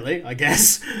momentarily, I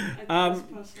guess.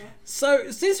 So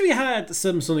since we had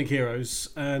some Sonic Heroes,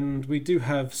 and we do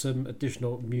have some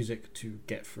additional music to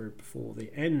get through before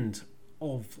the end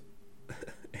of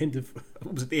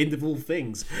what was it? The end of all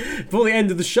things, before the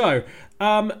end of the show.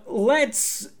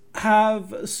 Let's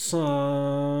have some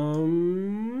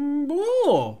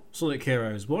more Sonic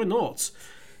Heroes. Why not?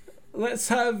 Let's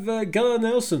have Gunnar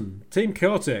Nelson, Team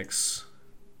Cortex,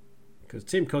 because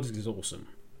Team Cortex is awesome,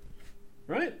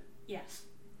 right? Yes.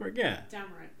 Right, yeah.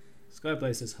 Damn right.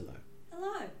 Skyblaze says hello.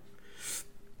 Hello.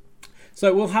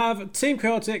 So we'll have Team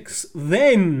Cortex,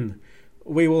 then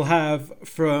we will have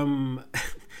from,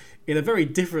 in a very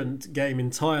different game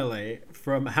entirely,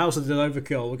 from House of the Dead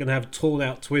Overkill, we're going to have Torn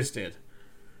Out Twisted.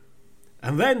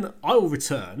 And then I will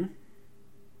return.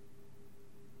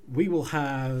 We will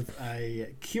have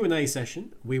a Q&A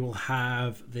session. We will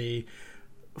have the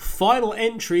final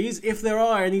entries, if there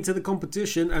are any, to the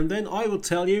competition. And then I will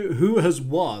tell you who has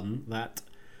won that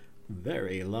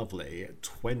very lovely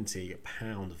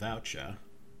 £20 voucher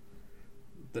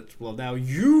that will allow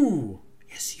you,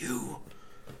 yes you,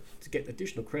 to get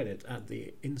additional credit at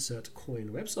the Insert Coin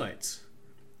website,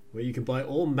 where you can buy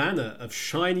all manner of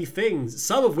shiny things,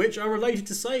 some of which are related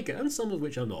to Sega and some of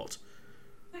which are not.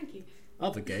 Thank you.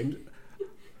 other games,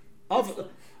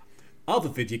 other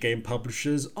video game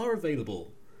publishers are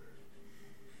available.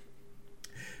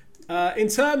 In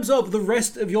terms of the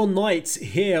rest of your night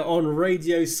here on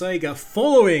Radio Sega,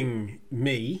 following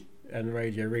me and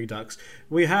Radio Redux,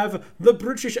 we have the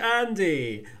British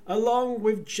Andy, along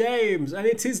with James, and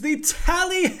it is the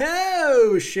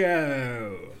Tally-Ho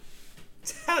Show.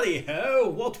 Tally-Ho,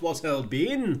 what hell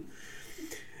been?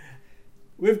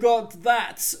 We've got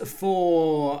that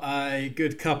for a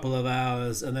good couple of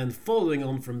hours, and then following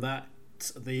on from that,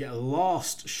 the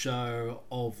last show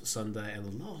of Sunday and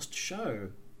the last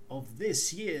show of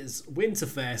this year's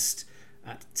Winterfest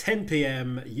at 10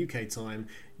 p.m. UK time.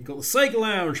 You've got the Sega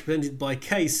Lounge presented by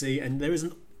Casey, and there is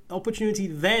an opportunity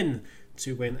then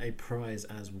to win a prize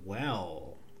as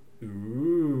well.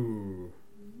 Ooh.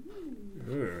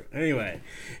 Anyway,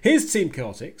 here's Team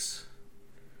Chaotix,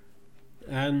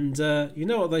 and you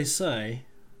know what they say,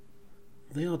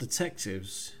 they are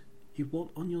detectives you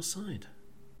want on your side.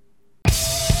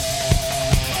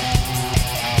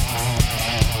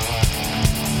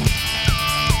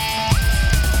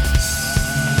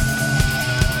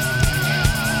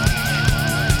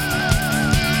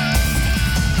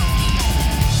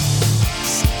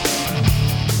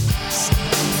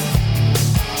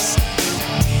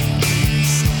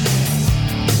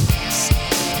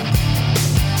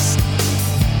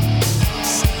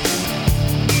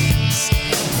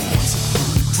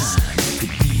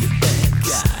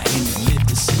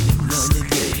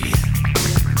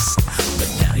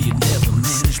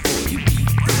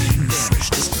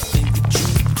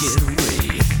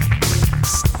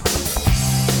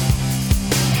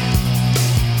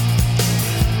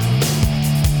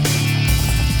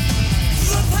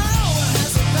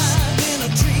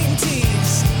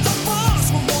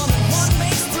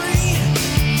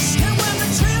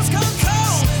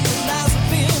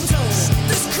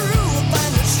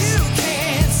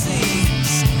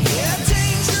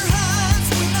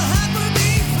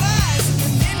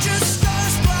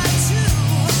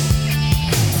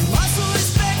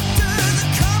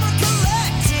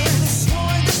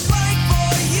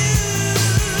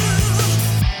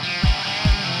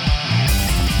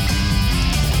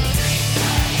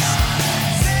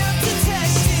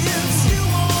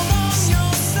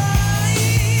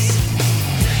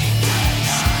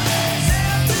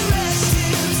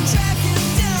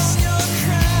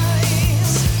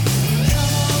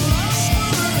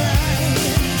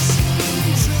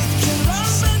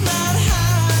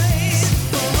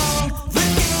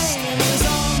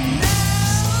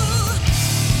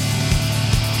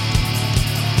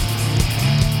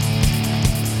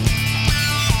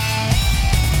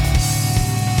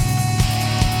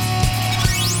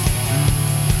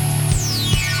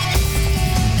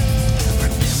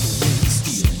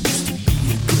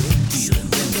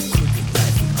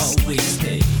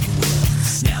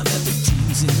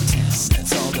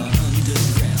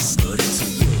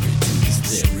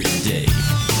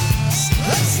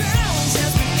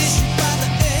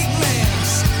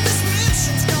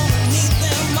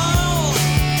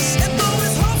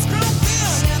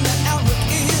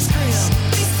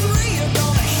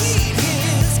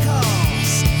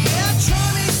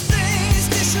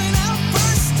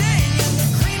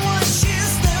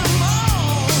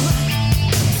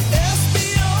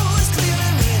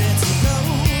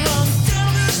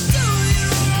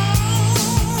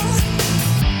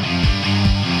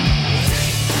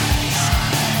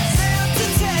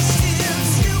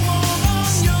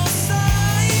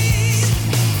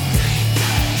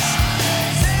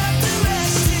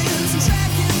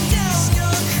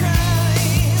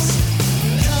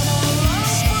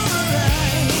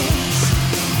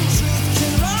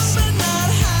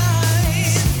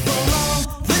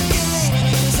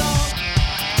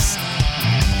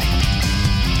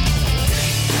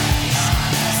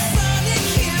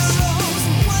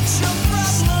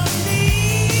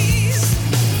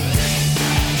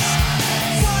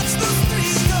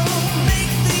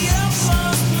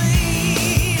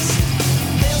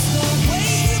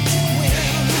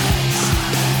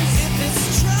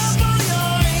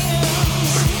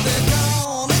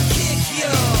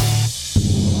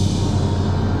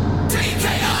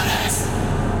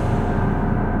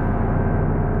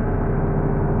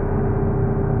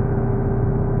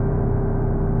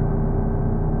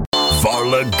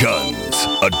 Varla Guns,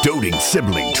 a doting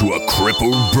sibling to a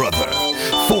crippled brother,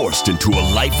 forced into a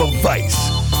life of vice.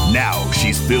 Now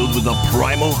she's filled with a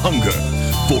primal hunger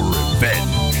for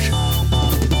revenge.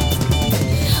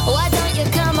 Why don't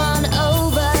you come on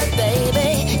over,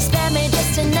 baby? Spare me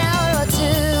just an hour or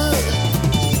two.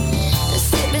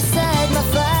 Sit beside my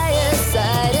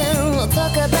fireside and we'll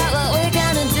talk about what we're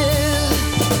gonna do.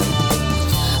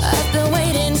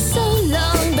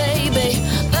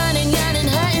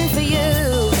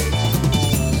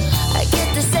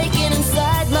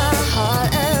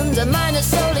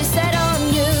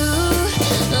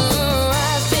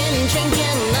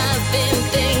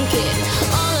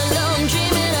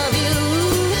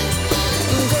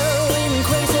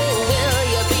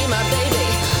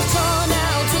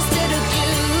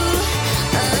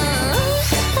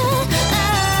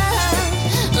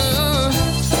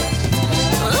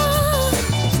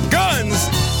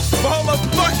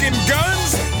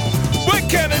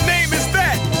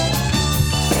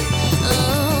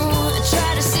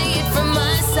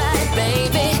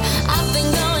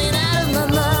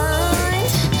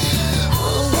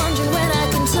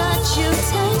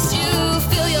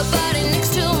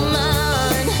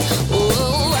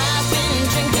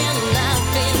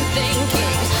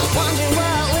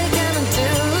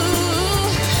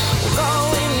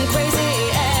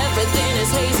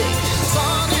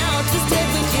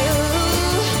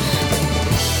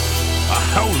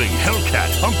 Hellcat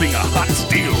humping a hot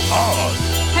steel hog.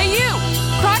 Hey you!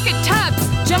 Crockett Tubbs!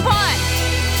 Jump on!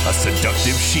 A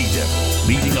seductive she-devil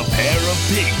leading a pair of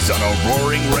pigs on a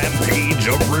roaring rampage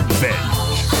of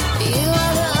revenge. You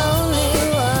are the only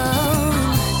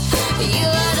one. You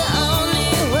are the only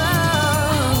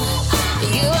one.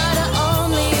 You are the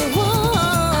only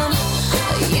one.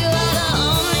 You are the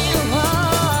only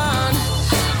one.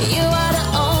 You are the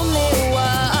only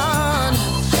one.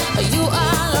 You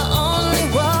are the only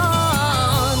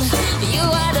one. You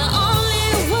are the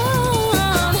only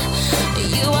one.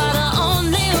 You are the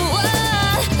only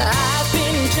one. I've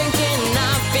been drinking,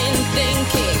 I've been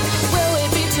thinking, will we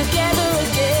be together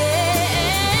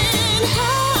again? I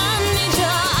need you,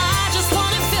 I just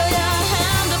wanna feel your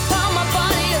hand upon my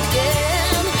body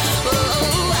again.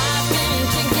 Oh, I've been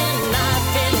drinking, I've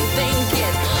been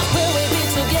thinking, will we be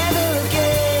together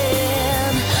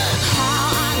again? How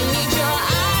I need you,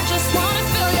 I just wanna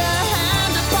feel your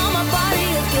hand upon my body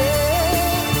again.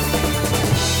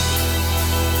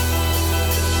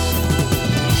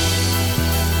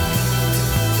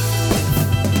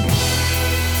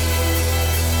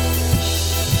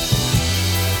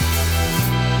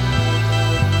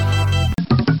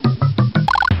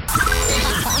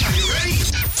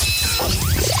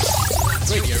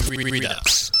 Radio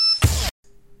Redux.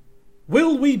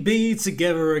 Will we be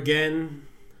together again?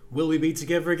 Will we be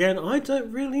together again? I don't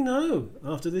really know.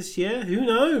 After this year, who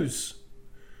knows?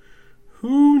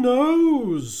 Who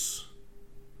knows?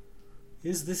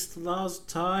 Is this the last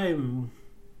time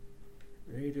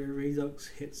Radio Redux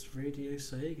hits Radio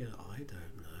Sega? I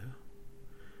don't know.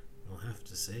 We'll have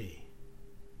to see.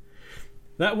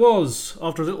 That was,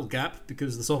 after a little gap,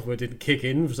 because the software didn't kick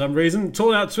in for some reason,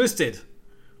 Torn Out Twisted.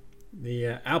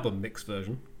 The album mix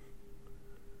version.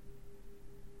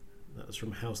 That was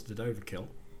from House Did Overkill.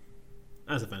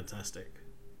 That's a fantastic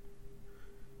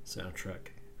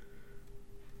soundtrack.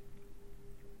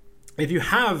 If you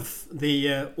have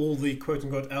the all the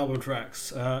quote-unquote album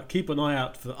tracks, keep an eye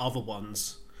out for the other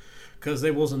ones, because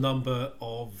there was a number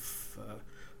of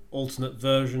alternate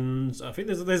versions. I think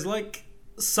there's like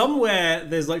somewhere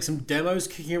there's like some demos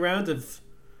kicking around of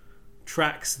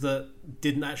tracks that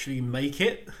didn't actually make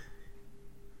it.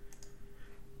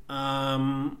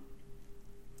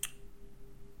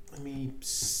 Let me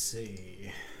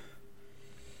see.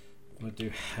 I'm gonna do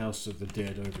House of the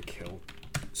Dead Overkill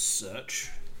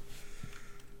search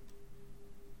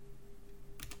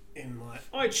in my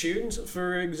iTunes,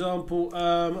 for example.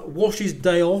 Wash's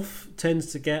Day Off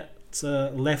tends to get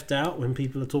left out when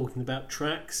people are talking about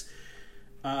tracks.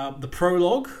 The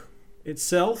prologue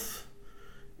itself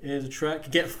is a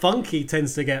track. Get Funky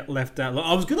tends to get left out.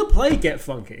 I was gonna play Get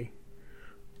Funky,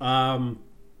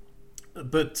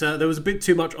 but there was a bit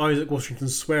too much Isaac Washington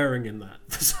swearing in that,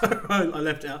 so I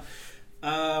left it out.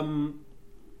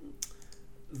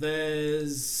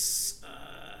 There's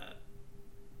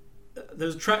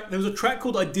a track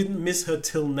called I Didn't Miss Her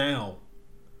Till Now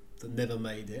that never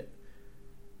made it.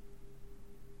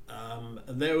 And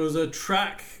there was a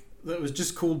track that was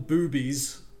just called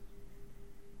Boobies,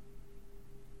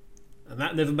 and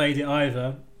that never made it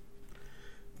either.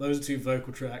 Those are two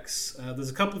vocal tracks.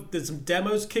 There's some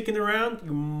demos kicking around.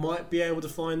 You might be able to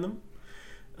find them,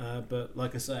 but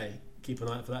like I say, keep an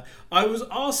eye out for that. I was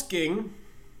asking,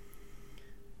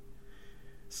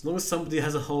 as long as somebody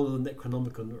has a hold of the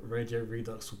Necronomicon, Radio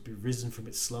Redux will be risen from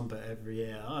its slumber every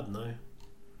year. I don't know.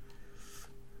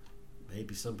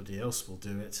 Maybe somebody else will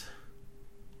do it.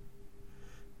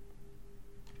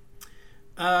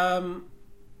 What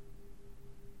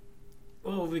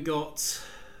have we got?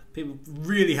 People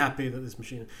really happy that this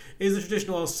machine is the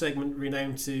traditional Oz segment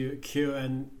renamed to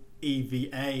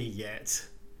Q&EVA yet.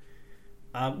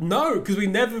 No, because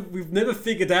we've never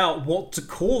figured out what to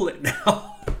call it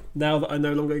now. Now that I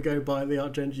no longer go by the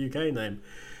Archangel UK name,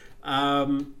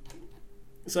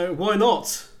 so why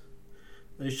not?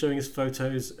 They're showing us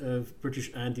photos of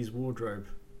British Andy's wardrobe.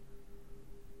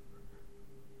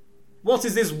 What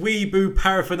is this weeboo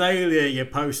paraphernalia you're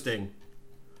posting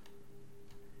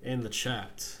in the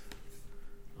chat?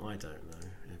 I don't know,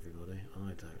 everybody.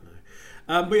 I don't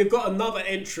know. We've got another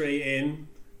entry in.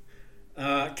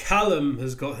 Callum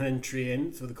has got an entry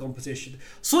in for the competition.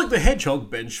 Sonic the Hedgehog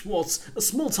Ben Schwartz, a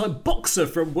small-time boxer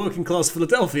from working-class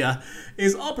Philadelphia,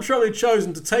 is arbitrarily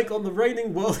chosen to take on the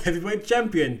reigning world heavyweight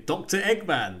champion, Dr.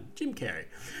 Eggman, Jim Carrey,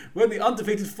 when the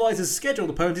undefeated fighter's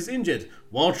scheduled opponent is injured.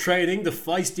 While training, the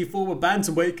feisty former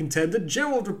bantamweight contender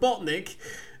Gerald Robotnik,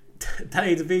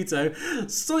 Danny DeVito,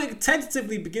 Sonic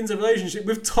tentatively begins a relationship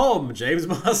with Tom, James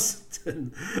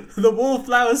Marston, the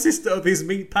wallflower sister of his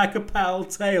meatpacker pal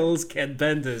Tails, Ken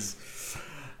Benders.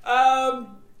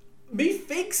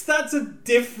 Methinks that's a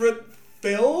different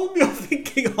film you're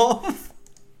thinking of.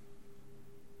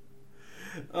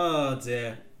 Oh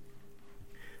dear.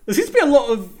 There seems to be a lot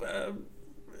of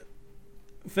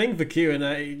thing for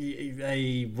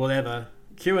Q&A, whatever.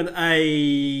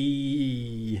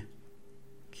 Q&A.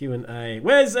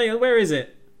 Where is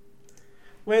it?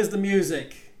 Where's the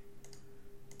music?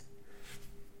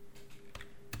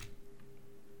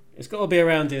 It's got to be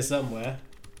around here somewhere.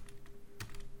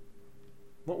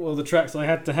 Not one of the tracks I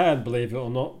had to hand, believe it or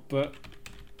not, but...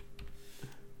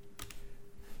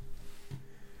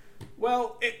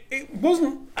 Well, it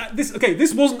wasn't...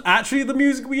 This wasn't actually the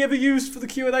music we ever used for the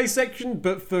Q&A section,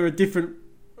 but for a different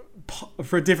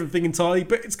thing entirely.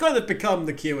 But it's kind of become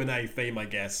the Q&A theme, I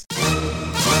guess.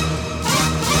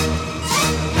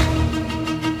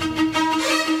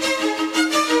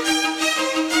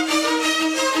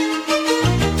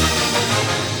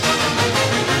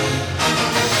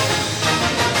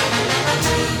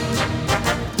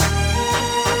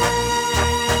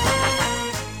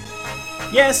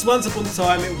 Yes, once upon a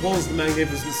time it was the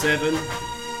Magnificent Seven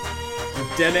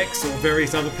with Demix or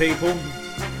various other people.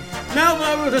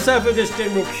 Now we'll just have a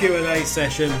general Q&A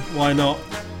session. Why not?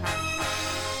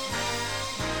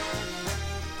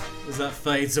 As that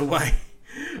fades away.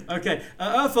 Okay,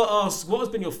 Eartha asks, what has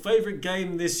been your favourite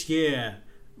game this year?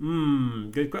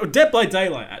 Good question. Dead by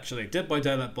Daylight, actually. Dead by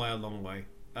Daylight by a long way.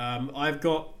 I've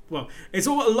got... Well, it's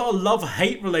all a lot of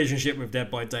love-hate relationship with Dead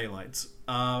by Daylight.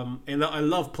 In that I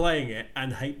love playing it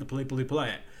and hate the people who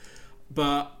play it.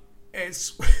 But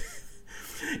it's...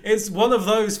 it's one of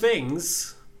those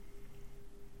things,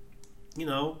 you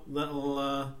know, that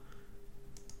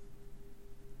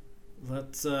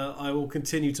I will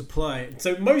continue to play.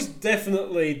 So most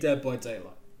definitely Dead by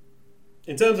Daylight.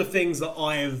 In terms of things that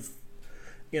I have,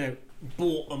 you know,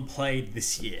 bought and played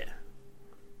this year.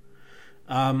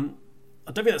 I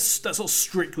don't think that's not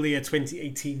strictly a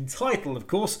 2018 title, of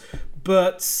course,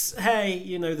 but hey,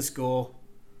 you know the score.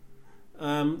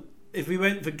 If we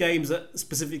went for games that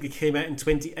specifically came out in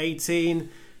 2018,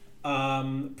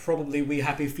 probably We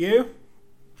Happy Few.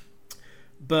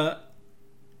 But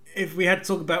if we had to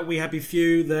talk about We Happy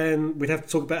Few, then we'd have to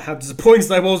talk about how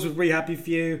disappointed I was with We Happy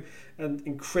Few and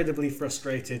incredibly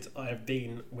frustrated I have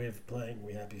been with playing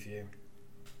We Happy Few.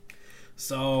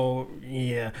 So,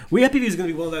 yeah. We Happy Few is going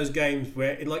to be one of those games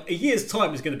where in like a year's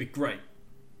time it's going to be great.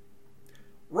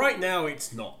 Right now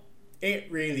it's not. It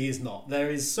really is not.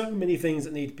 There is so many things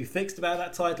that need to be fixed about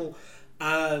that title,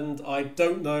 and I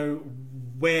don't know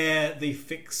where the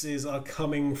fixes are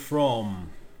coming from.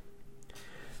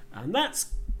 And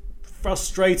that's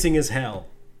frustrating as hell,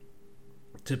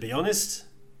 to be honest.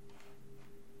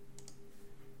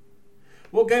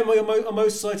 What game are you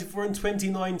most excited for in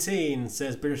 2019,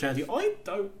 says British Andy. I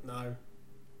don't know.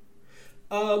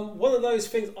 One of those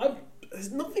things,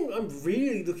 there's nothing I'm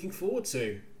really looking forward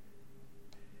to.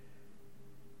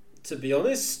 To be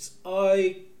honest,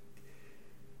 I'd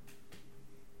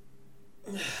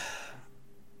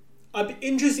be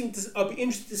interested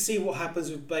to see what happens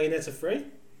with Bayonetta 3.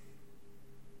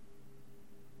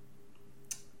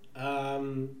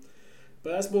 But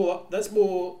that's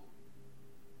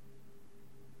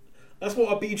what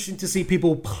I'd be interested to see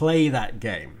people play that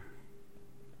game,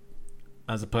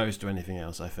 as opposed to anything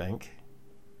else, I think.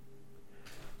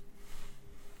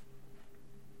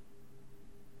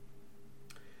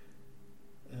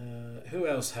 Who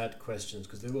else had questions?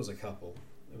 Because there was a couple.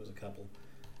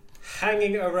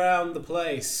 Hanging around the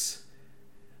place.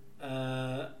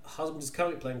 Husband is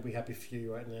currently playing We Happy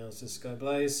Few right now, says Sky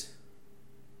Blaze.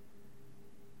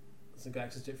 I think I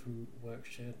accessed it from work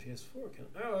shared PS4 account.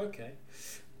 Oh, okay.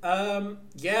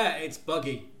 Yeah, it's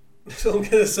buggy. That's all I'm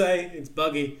going to say. It's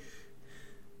buggy.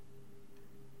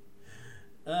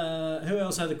 Who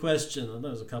else had a question? I know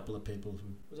there's a couple of people.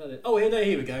 Was that it? Oh,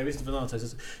 here we go. Mr. Venato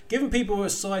says, given people were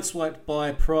sideswiped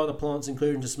by Piranha Plants,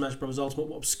 including to Smash Bros. Ultimate,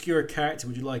 what obscure character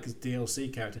would you like as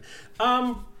DLC character? I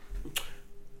mean,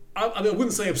 I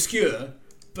wouldn't say obscure,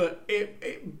 but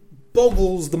it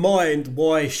boggles the mind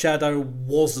why Shadow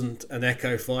wasn't an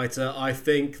Echo Fighter. I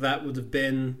think that would have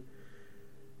been...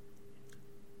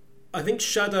 I think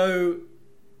Shadow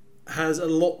has a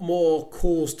lot more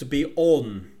cause to be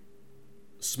on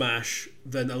Smash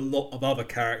than a lot of other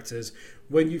characters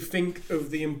when you think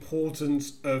of the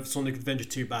importance of Sonic Adventure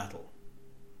 2 Battle.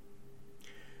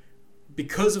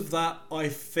 Because of that, I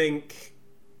think,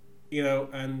 you know,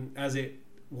 and as it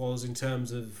was in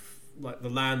terms of like the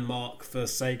landmark for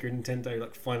Sega and Nintendo,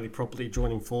 like finally properly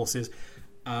joining forces,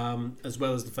 as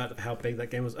well as the fact of how big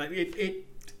that game was. I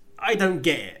don't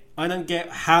get it. I don't get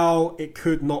how it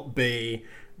could not be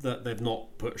that they've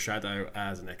not put Shadow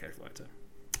as an Echo Fighter.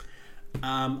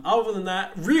 Other than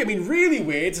that, really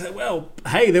weird. Well,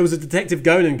 hey, there was a Detective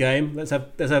Conan game. Let's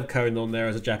have Conan on there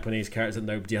as a Japanese character that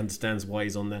nobody understands why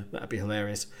he's on there. That'd be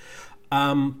hilarious.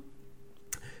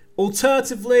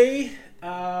 Alternatively,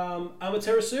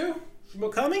 Amaterasu from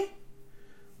Okami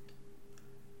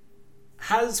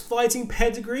has fighting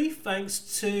pedigree thanks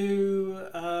to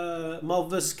Marvel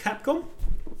vs. Capcom,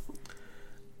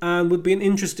 and would be an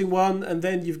interesting one. And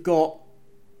then you've got,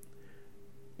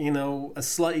 you know, a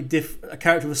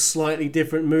character with a slightly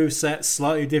different moveset,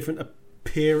 slightly different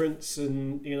appearance,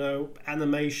 and, you know,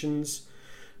 animations.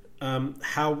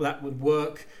 How that would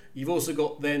work. You've also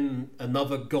got then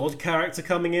another god character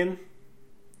coming in.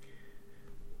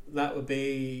 That would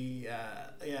be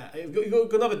you've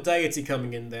got another deity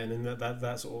coming in then, and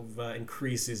that sort of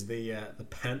increases the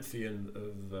pantheon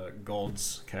of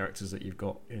gods characters that you've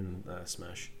got in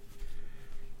Smash.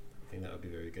 I think that would be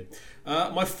very good.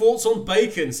 My thoughts on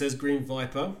Bacon, says Green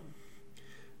Viper.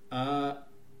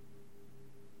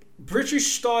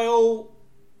 British style,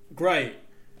 great.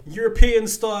 European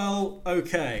style,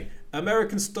 okay.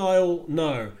 American style,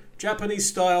 no. Japanese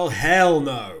style, hell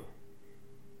no.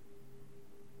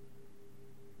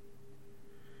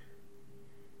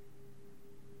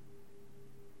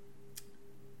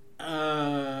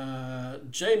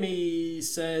 Jamie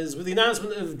says, with the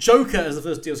announcement of Joker as the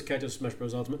first DLC character of Smash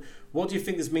Bros. Ultimate, what do you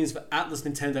think this means for Atlas,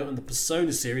 Nintendo, and the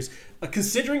Persona series?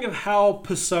 Considering of how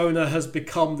Persona has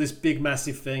become this big,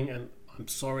 massive thing, and I'm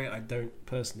sorry, I don't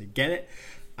personally get it,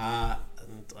 and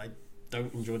I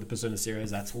don't enjoy the Persona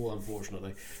series at all,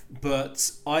 unfortunately.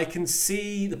 But I can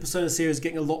see the Persona series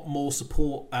getting a lot more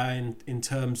support and in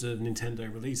terms of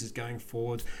Nintendo releases going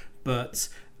forward, but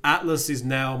Atlas is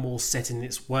now more set in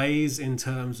its ways in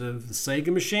terms of the Sega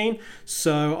machine,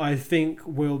 so I think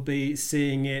we'll be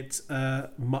seeing it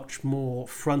much more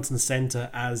front and center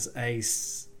as a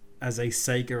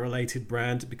Sega-related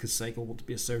brand, because Sega want to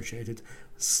be associated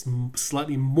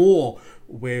slightly more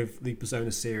with the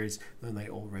Persona series than they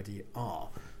already are.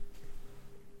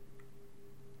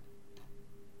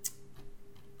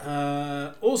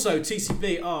 Also,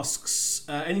 TCB asks,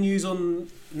 any news on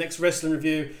next wrestling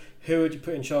review? Who would you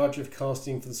put in charge of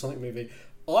casting for the Sonic movie?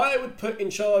 I would put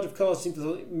in charge of casting for the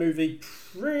Sonic movie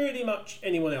pretty much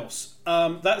anyone else.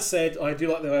 That said, I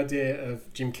do like the idea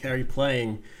of Jim Carrey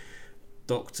playing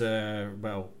Dr.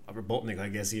 Robotnik, I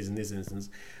guess he is in this instance.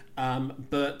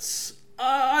 But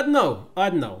I don't know.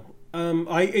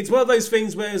 It's one of those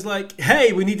things where it's like,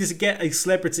 hey, we needed to get a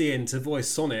celebrity in to voice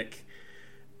Sonic.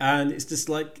 And it's just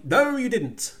like, no, you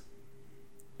didn't.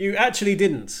 You actually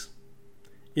didn't.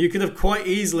 You could have quite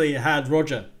easily had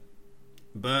Roger.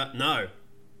 But no.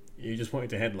 You just wanted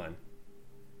to headline.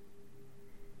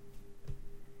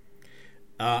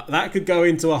 That could go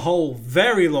into a whole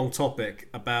very long topic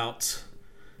about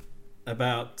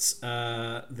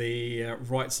the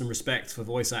rights and respect for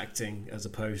voice acting as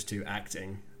opposed to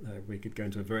acting. We could go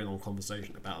into a very long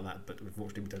conversation about that, but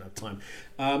unfortunately we don't have time.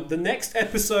 The next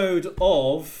episode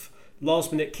of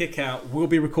Last Minute Kickout will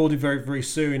be recorded very, very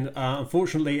soon.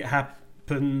 Unfortunately, it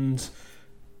happened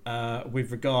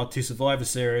with regard to Survivor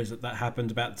Series. That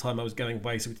happened about the time I was going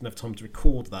away, so we didn't have time to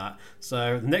record that.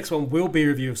 So the next one will be a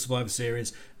review of Survivor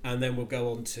Series, and then we'll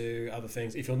go on to other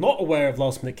things. If you're not aware of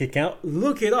Last Minute Kickout,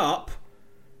 look it up.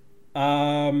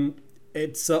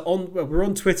 It's we're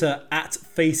on Twitter at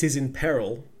Faces in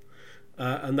Peril,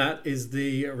 and that is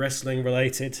the wrestling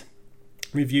related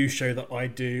review show that I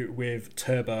do with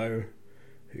Turbo,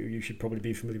 who you should probably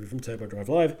be familiar with from Turbo Drive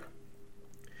Live.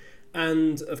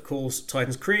 And, of course,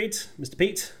 Titans Creed, Mr.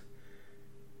 Pete,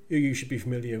 who you should be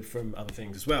familiar from other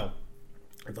things as well,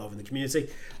 involved in the community.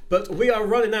 But we are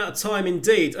running out of time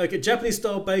indeed. Okay,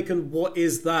 Japanese-style bacon, what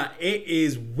is that? It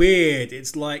is weird.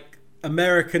 It's like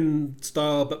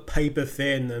American-style but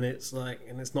paper-thin, and it's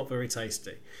not very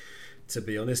tasty, to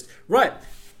be honest. Right,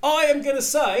 I am going to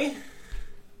say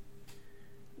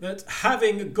that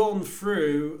having gone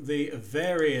through the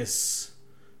various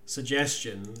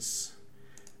suggestions...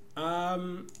 you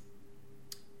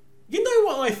know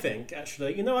what I think,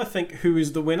 actually? I think who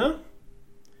is the winner?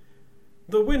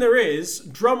 The winner is,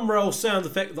 drum roll sound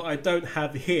effect that I don't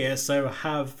have here, so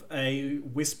have a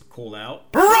wisp call out.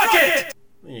 Rocket!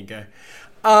 There you go.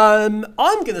 I'm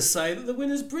going to say that the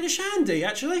winner's British Andy,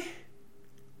 actually.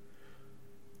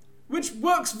 Which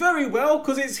works very well,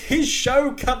 because it's his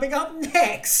show coming up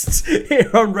next here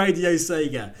on Radio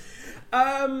Sega.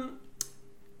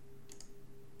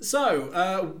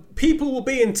 So, people will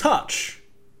be in touch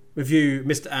with you,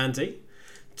 Mr. Andy,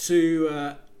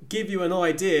 to give you an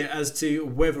idea as to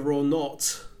whether or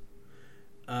not,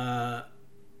 how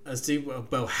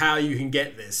you can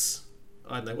get this.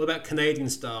 I don't know. What about Canadian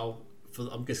style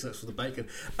I'm guessing that's for the bacon.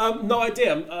 No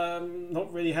idea.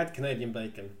 Not really had Canadian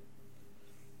bacon.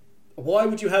 Why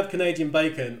would you have Canadian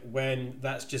bacon when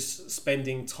that's just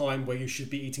spending time where you should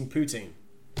be eating poutine?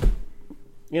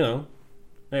 You know.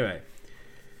 Anyway.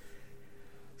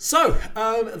 So,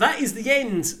 that is the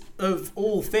end of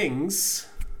all things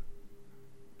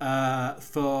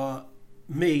for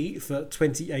me for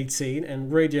 2018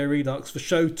 and Radio Redux for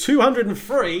show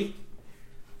 203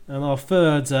 and our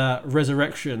third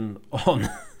resurrection on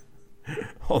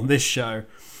this show.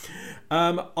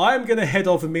 I'm going to head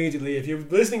off immediately. If you're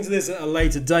listening to this at a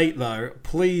later date, though,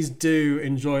 please do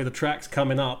enjoy the tracks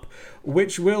coming up,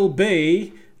 which will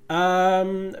be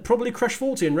probably Crash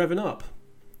 40 and Revving Up.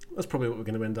 That's probably what we're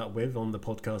going to end up with on the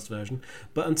podcast version.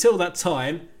 But until that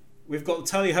time, we've got the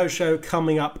Tally Ho Show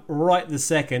coming up right this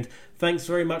second. Thanks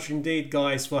very much indeed,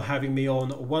 guys, for having me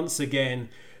on once again.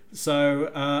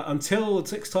 So until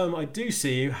the next time I do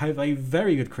see you, have a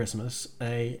very good Christmas,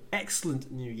 a excellent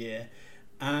New Year,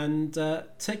 and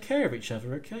take care of each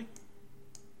other, okay?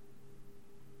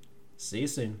 See you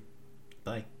soon.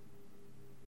 Bye.